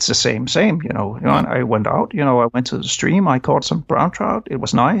point, it's the same. I went out, I went to the stream, I caught some brown trout. It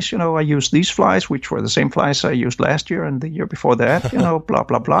was nice. I used these flies, which were the same flies I used last year and the year before that, blah,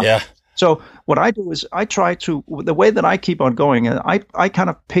 blah, blah. Yeah. So what I do is I try to, the way that I keep on going, I kind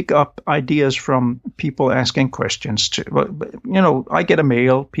of pick up ideas from people asking questions too. I get a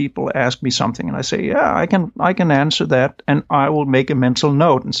mail, people ask me something, and I say, yeah, I can answer that, and I will make a mental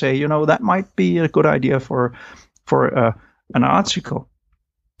note and say, that might be a good idea for an article.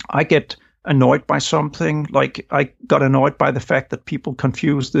 I get annoyed by something, like I got annoyed by the fact that people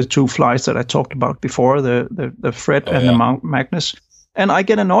confuse the two flies that I talked about before, the Fred and the Magnus. And I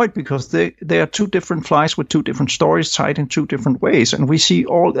get annoyed because they are two different flies with two different stories tied in two different ways. And we see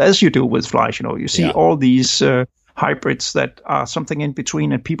all, as you do with flies, you see all these hybrids that are something in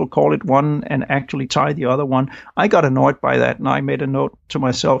between, and people call it one and actually tie the other one. I got annoyed by that, and I made a note to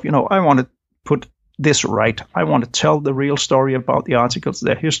myself, I want to put this right. I want to tell the real story about the articles,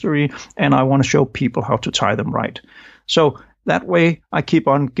 their history, and I want to show people how to tie them right. So that way I keep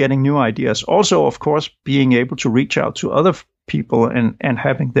on getting new ideas. Also, of course, being able to reach out to other people and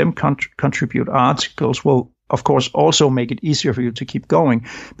having them contribute articles will, of course, also make it easier for you to keep going,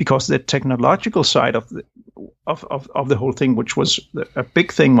 because the technological side of the whole thing, which was a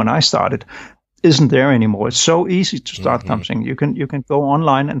big thing when I started, isn't there anymore. It's so easy to start something. You can go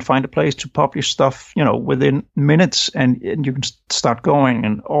online and find a place to publish stuff, within minutes, and you can start going,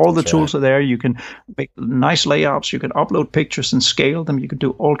 and all the tools are there. You can make nice layouts. You can upload pictures and scale them. You can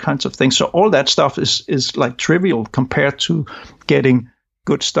do all kinds of things. So all that stuff is like trivial compared to getting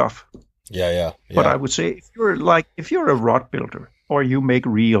good stuff. Yeah. But I would say if you're a rod builder, or you make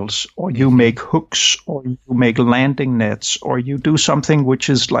reels, or you make hooks, or you make landing nets, or you do something which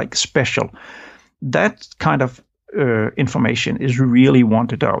is like special, that kind of information is really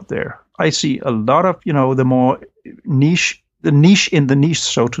wanted out there. I see a lot of, the more niche in the niche,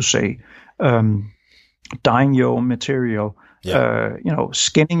 so to say, dyeing your own material,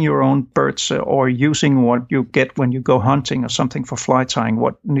 skinning your own birds, or using what you get when you go hunting or something for fly tying.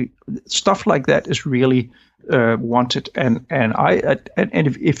 Stuff like that is really wanted, and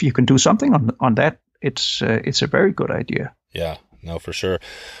if you can do something on that, it's a very good idea. Yeah. No, for sure.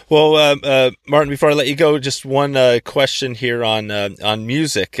 Well, Martin, before I let you go, just one question here on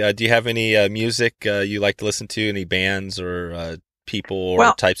music. Do you have any music you like to listen to? Any bands or people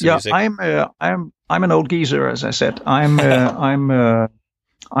or types of music? I'm an old geezer, as I said. I'm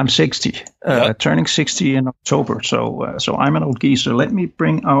 60, turning 60 in October. So I'm an old geezer. Let me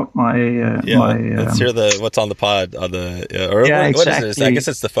bring out my let's hear what's on the pod on the exactly. What is this? I guess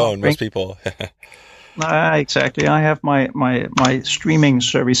it's the phone. Most people. Exactly. I have my streaming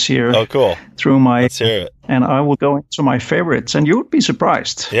service here. Oh, cool. Through my. Let's hear it. And I will go into my favorites, and you would be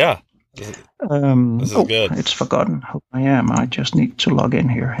surprised. Yeah. This is good. It's forgotten who I am. I just need to log in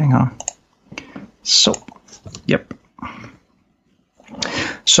here. Hang on. So, yep.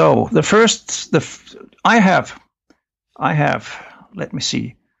 So I have. Let me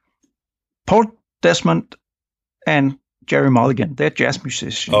see. Paul Desmond and Jerry Mulligan. They're jazz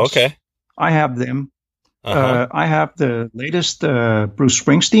musicians. Oh, okay. I have them. I have the latest Bruce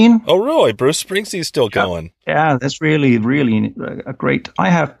Springsteen. Oh, really? Bruce Springsteen's still going. Yeah, that's really, really great. I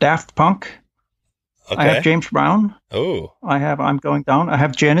have Daft Punk. Okay. I have James Brown. Oh. I have I'm Going Down. I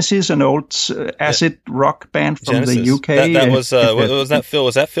have Genesis, an old acid rock band from Genesis. the UK. That was was that Phil?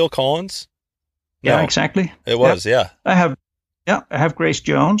 Was that Phil Collins? No. Yeah, exactly. It was, yeah. I have Grace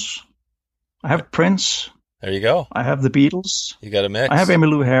Jones. I have Prince. There you go. I have the Beatles. You got a mix. I have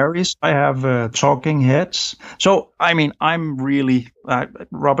Emmylou Harris. I have Talking Heads. So, I mean, I'm really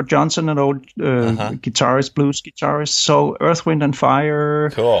Robert Johnson, an old guitarist, blues guitarist. So, Earth, Wind and Fire.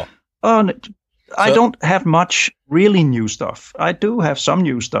 Cool. I don't have much really new stuff. I do have some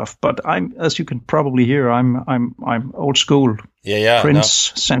new stuff, but as you can probably hear, I'm old school. Yeah.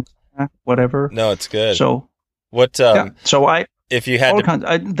 Prince, Santana, whatever. No, it's good. So what? So if you had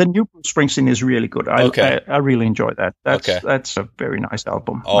the new Bruce Springsteen is really good. I really enjoy that. That's a very nice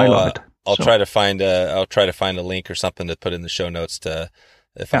album. I love it. I'll try to find a link or something to put in the show notes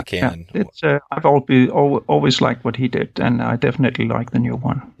if I can. Yeah. It's I've always liked what he did, and I definitely like the new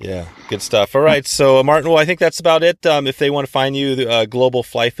one. Yeah, good stuff. All right, so Martin, well, I think that's about it. If they want to find you,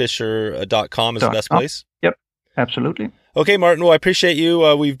 globalflyfisher.com is the best place. Yep, absolutely. Okay, Martin, well, I appreciate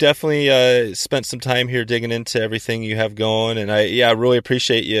you. We've definitely spent some time here digging into everything you have going, and I really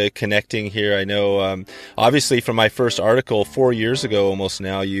appreciate you connecting here. I know, obviously, from my first article 4 years ago, almost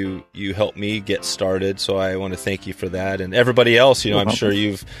now, you helped me get started, so I want to thank you for that, and everybody else. I'm sure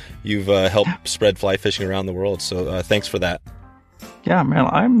you've helped spread fly fishing around the world. So thanks for that. Yeah, man,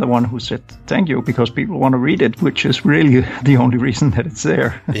 I'm the one who said thank you because people want to read it, which is really the only reason that it's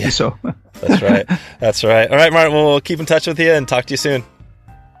there. Yeah, so That's right. All right, Martin, we'll keep in touch with you and talk to you soon.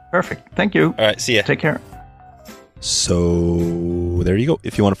 Perfect. Thank you. All right, see ya. Take care. So there you go.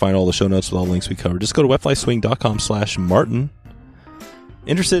 If you want to find all the show notes with all the links we covered, just go to wetflyswing.com/Martin.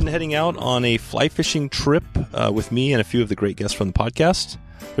 Interested in heading out on a fly fishing trip with me and a few of the great guests from the podcast?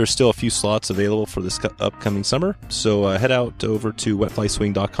 There's still a few slots available for this upcoming summer, so head out over to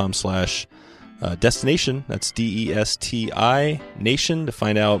wetflyswing.com/destination. That's DESTI Nation to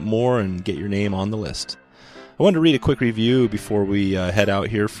find out more and get your name on the list. I wanted to read a quick review before we head out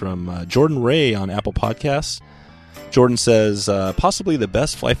here from Jordan Ray on Apple Podcasts. Jordan says, possibly the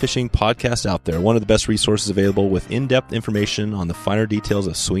best fly fishing podcast out there, one of the best resources available with in-depth information on the finer details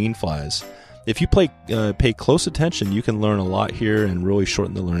of swinging flies. If you pay close attention, you can learn a lot here and really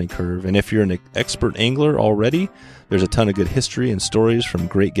shorten the learning curve. And if you're an expert angler already, there's a ton of good history and stories from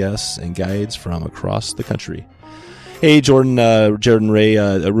great guests and guides from across the country. Hey, Jordan Ray,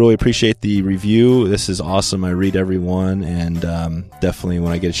 I really appreciate the review. This is awesome. I read every one, and definitely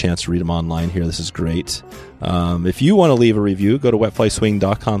when I get a chance to read them online here, this is great. If you want to leave a review, go to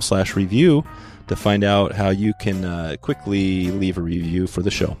wetflyswing.com/review to find out how you can quickly leave a review for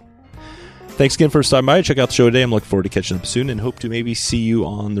the show. Thanks again for stopping by. Check out the show today. I'm looking forward to catching up soon and hope to maybe see you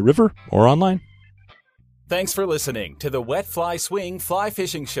on the river or online. Thanks for listening to the Wet Fly Swing Fly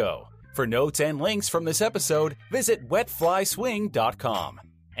Fishing Show. For notes and links from this episode, visit wetflyswing.com.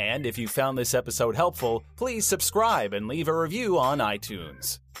 And if you found this episode helpful, please subscribe and leave a review on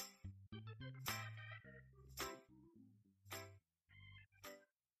iTunes.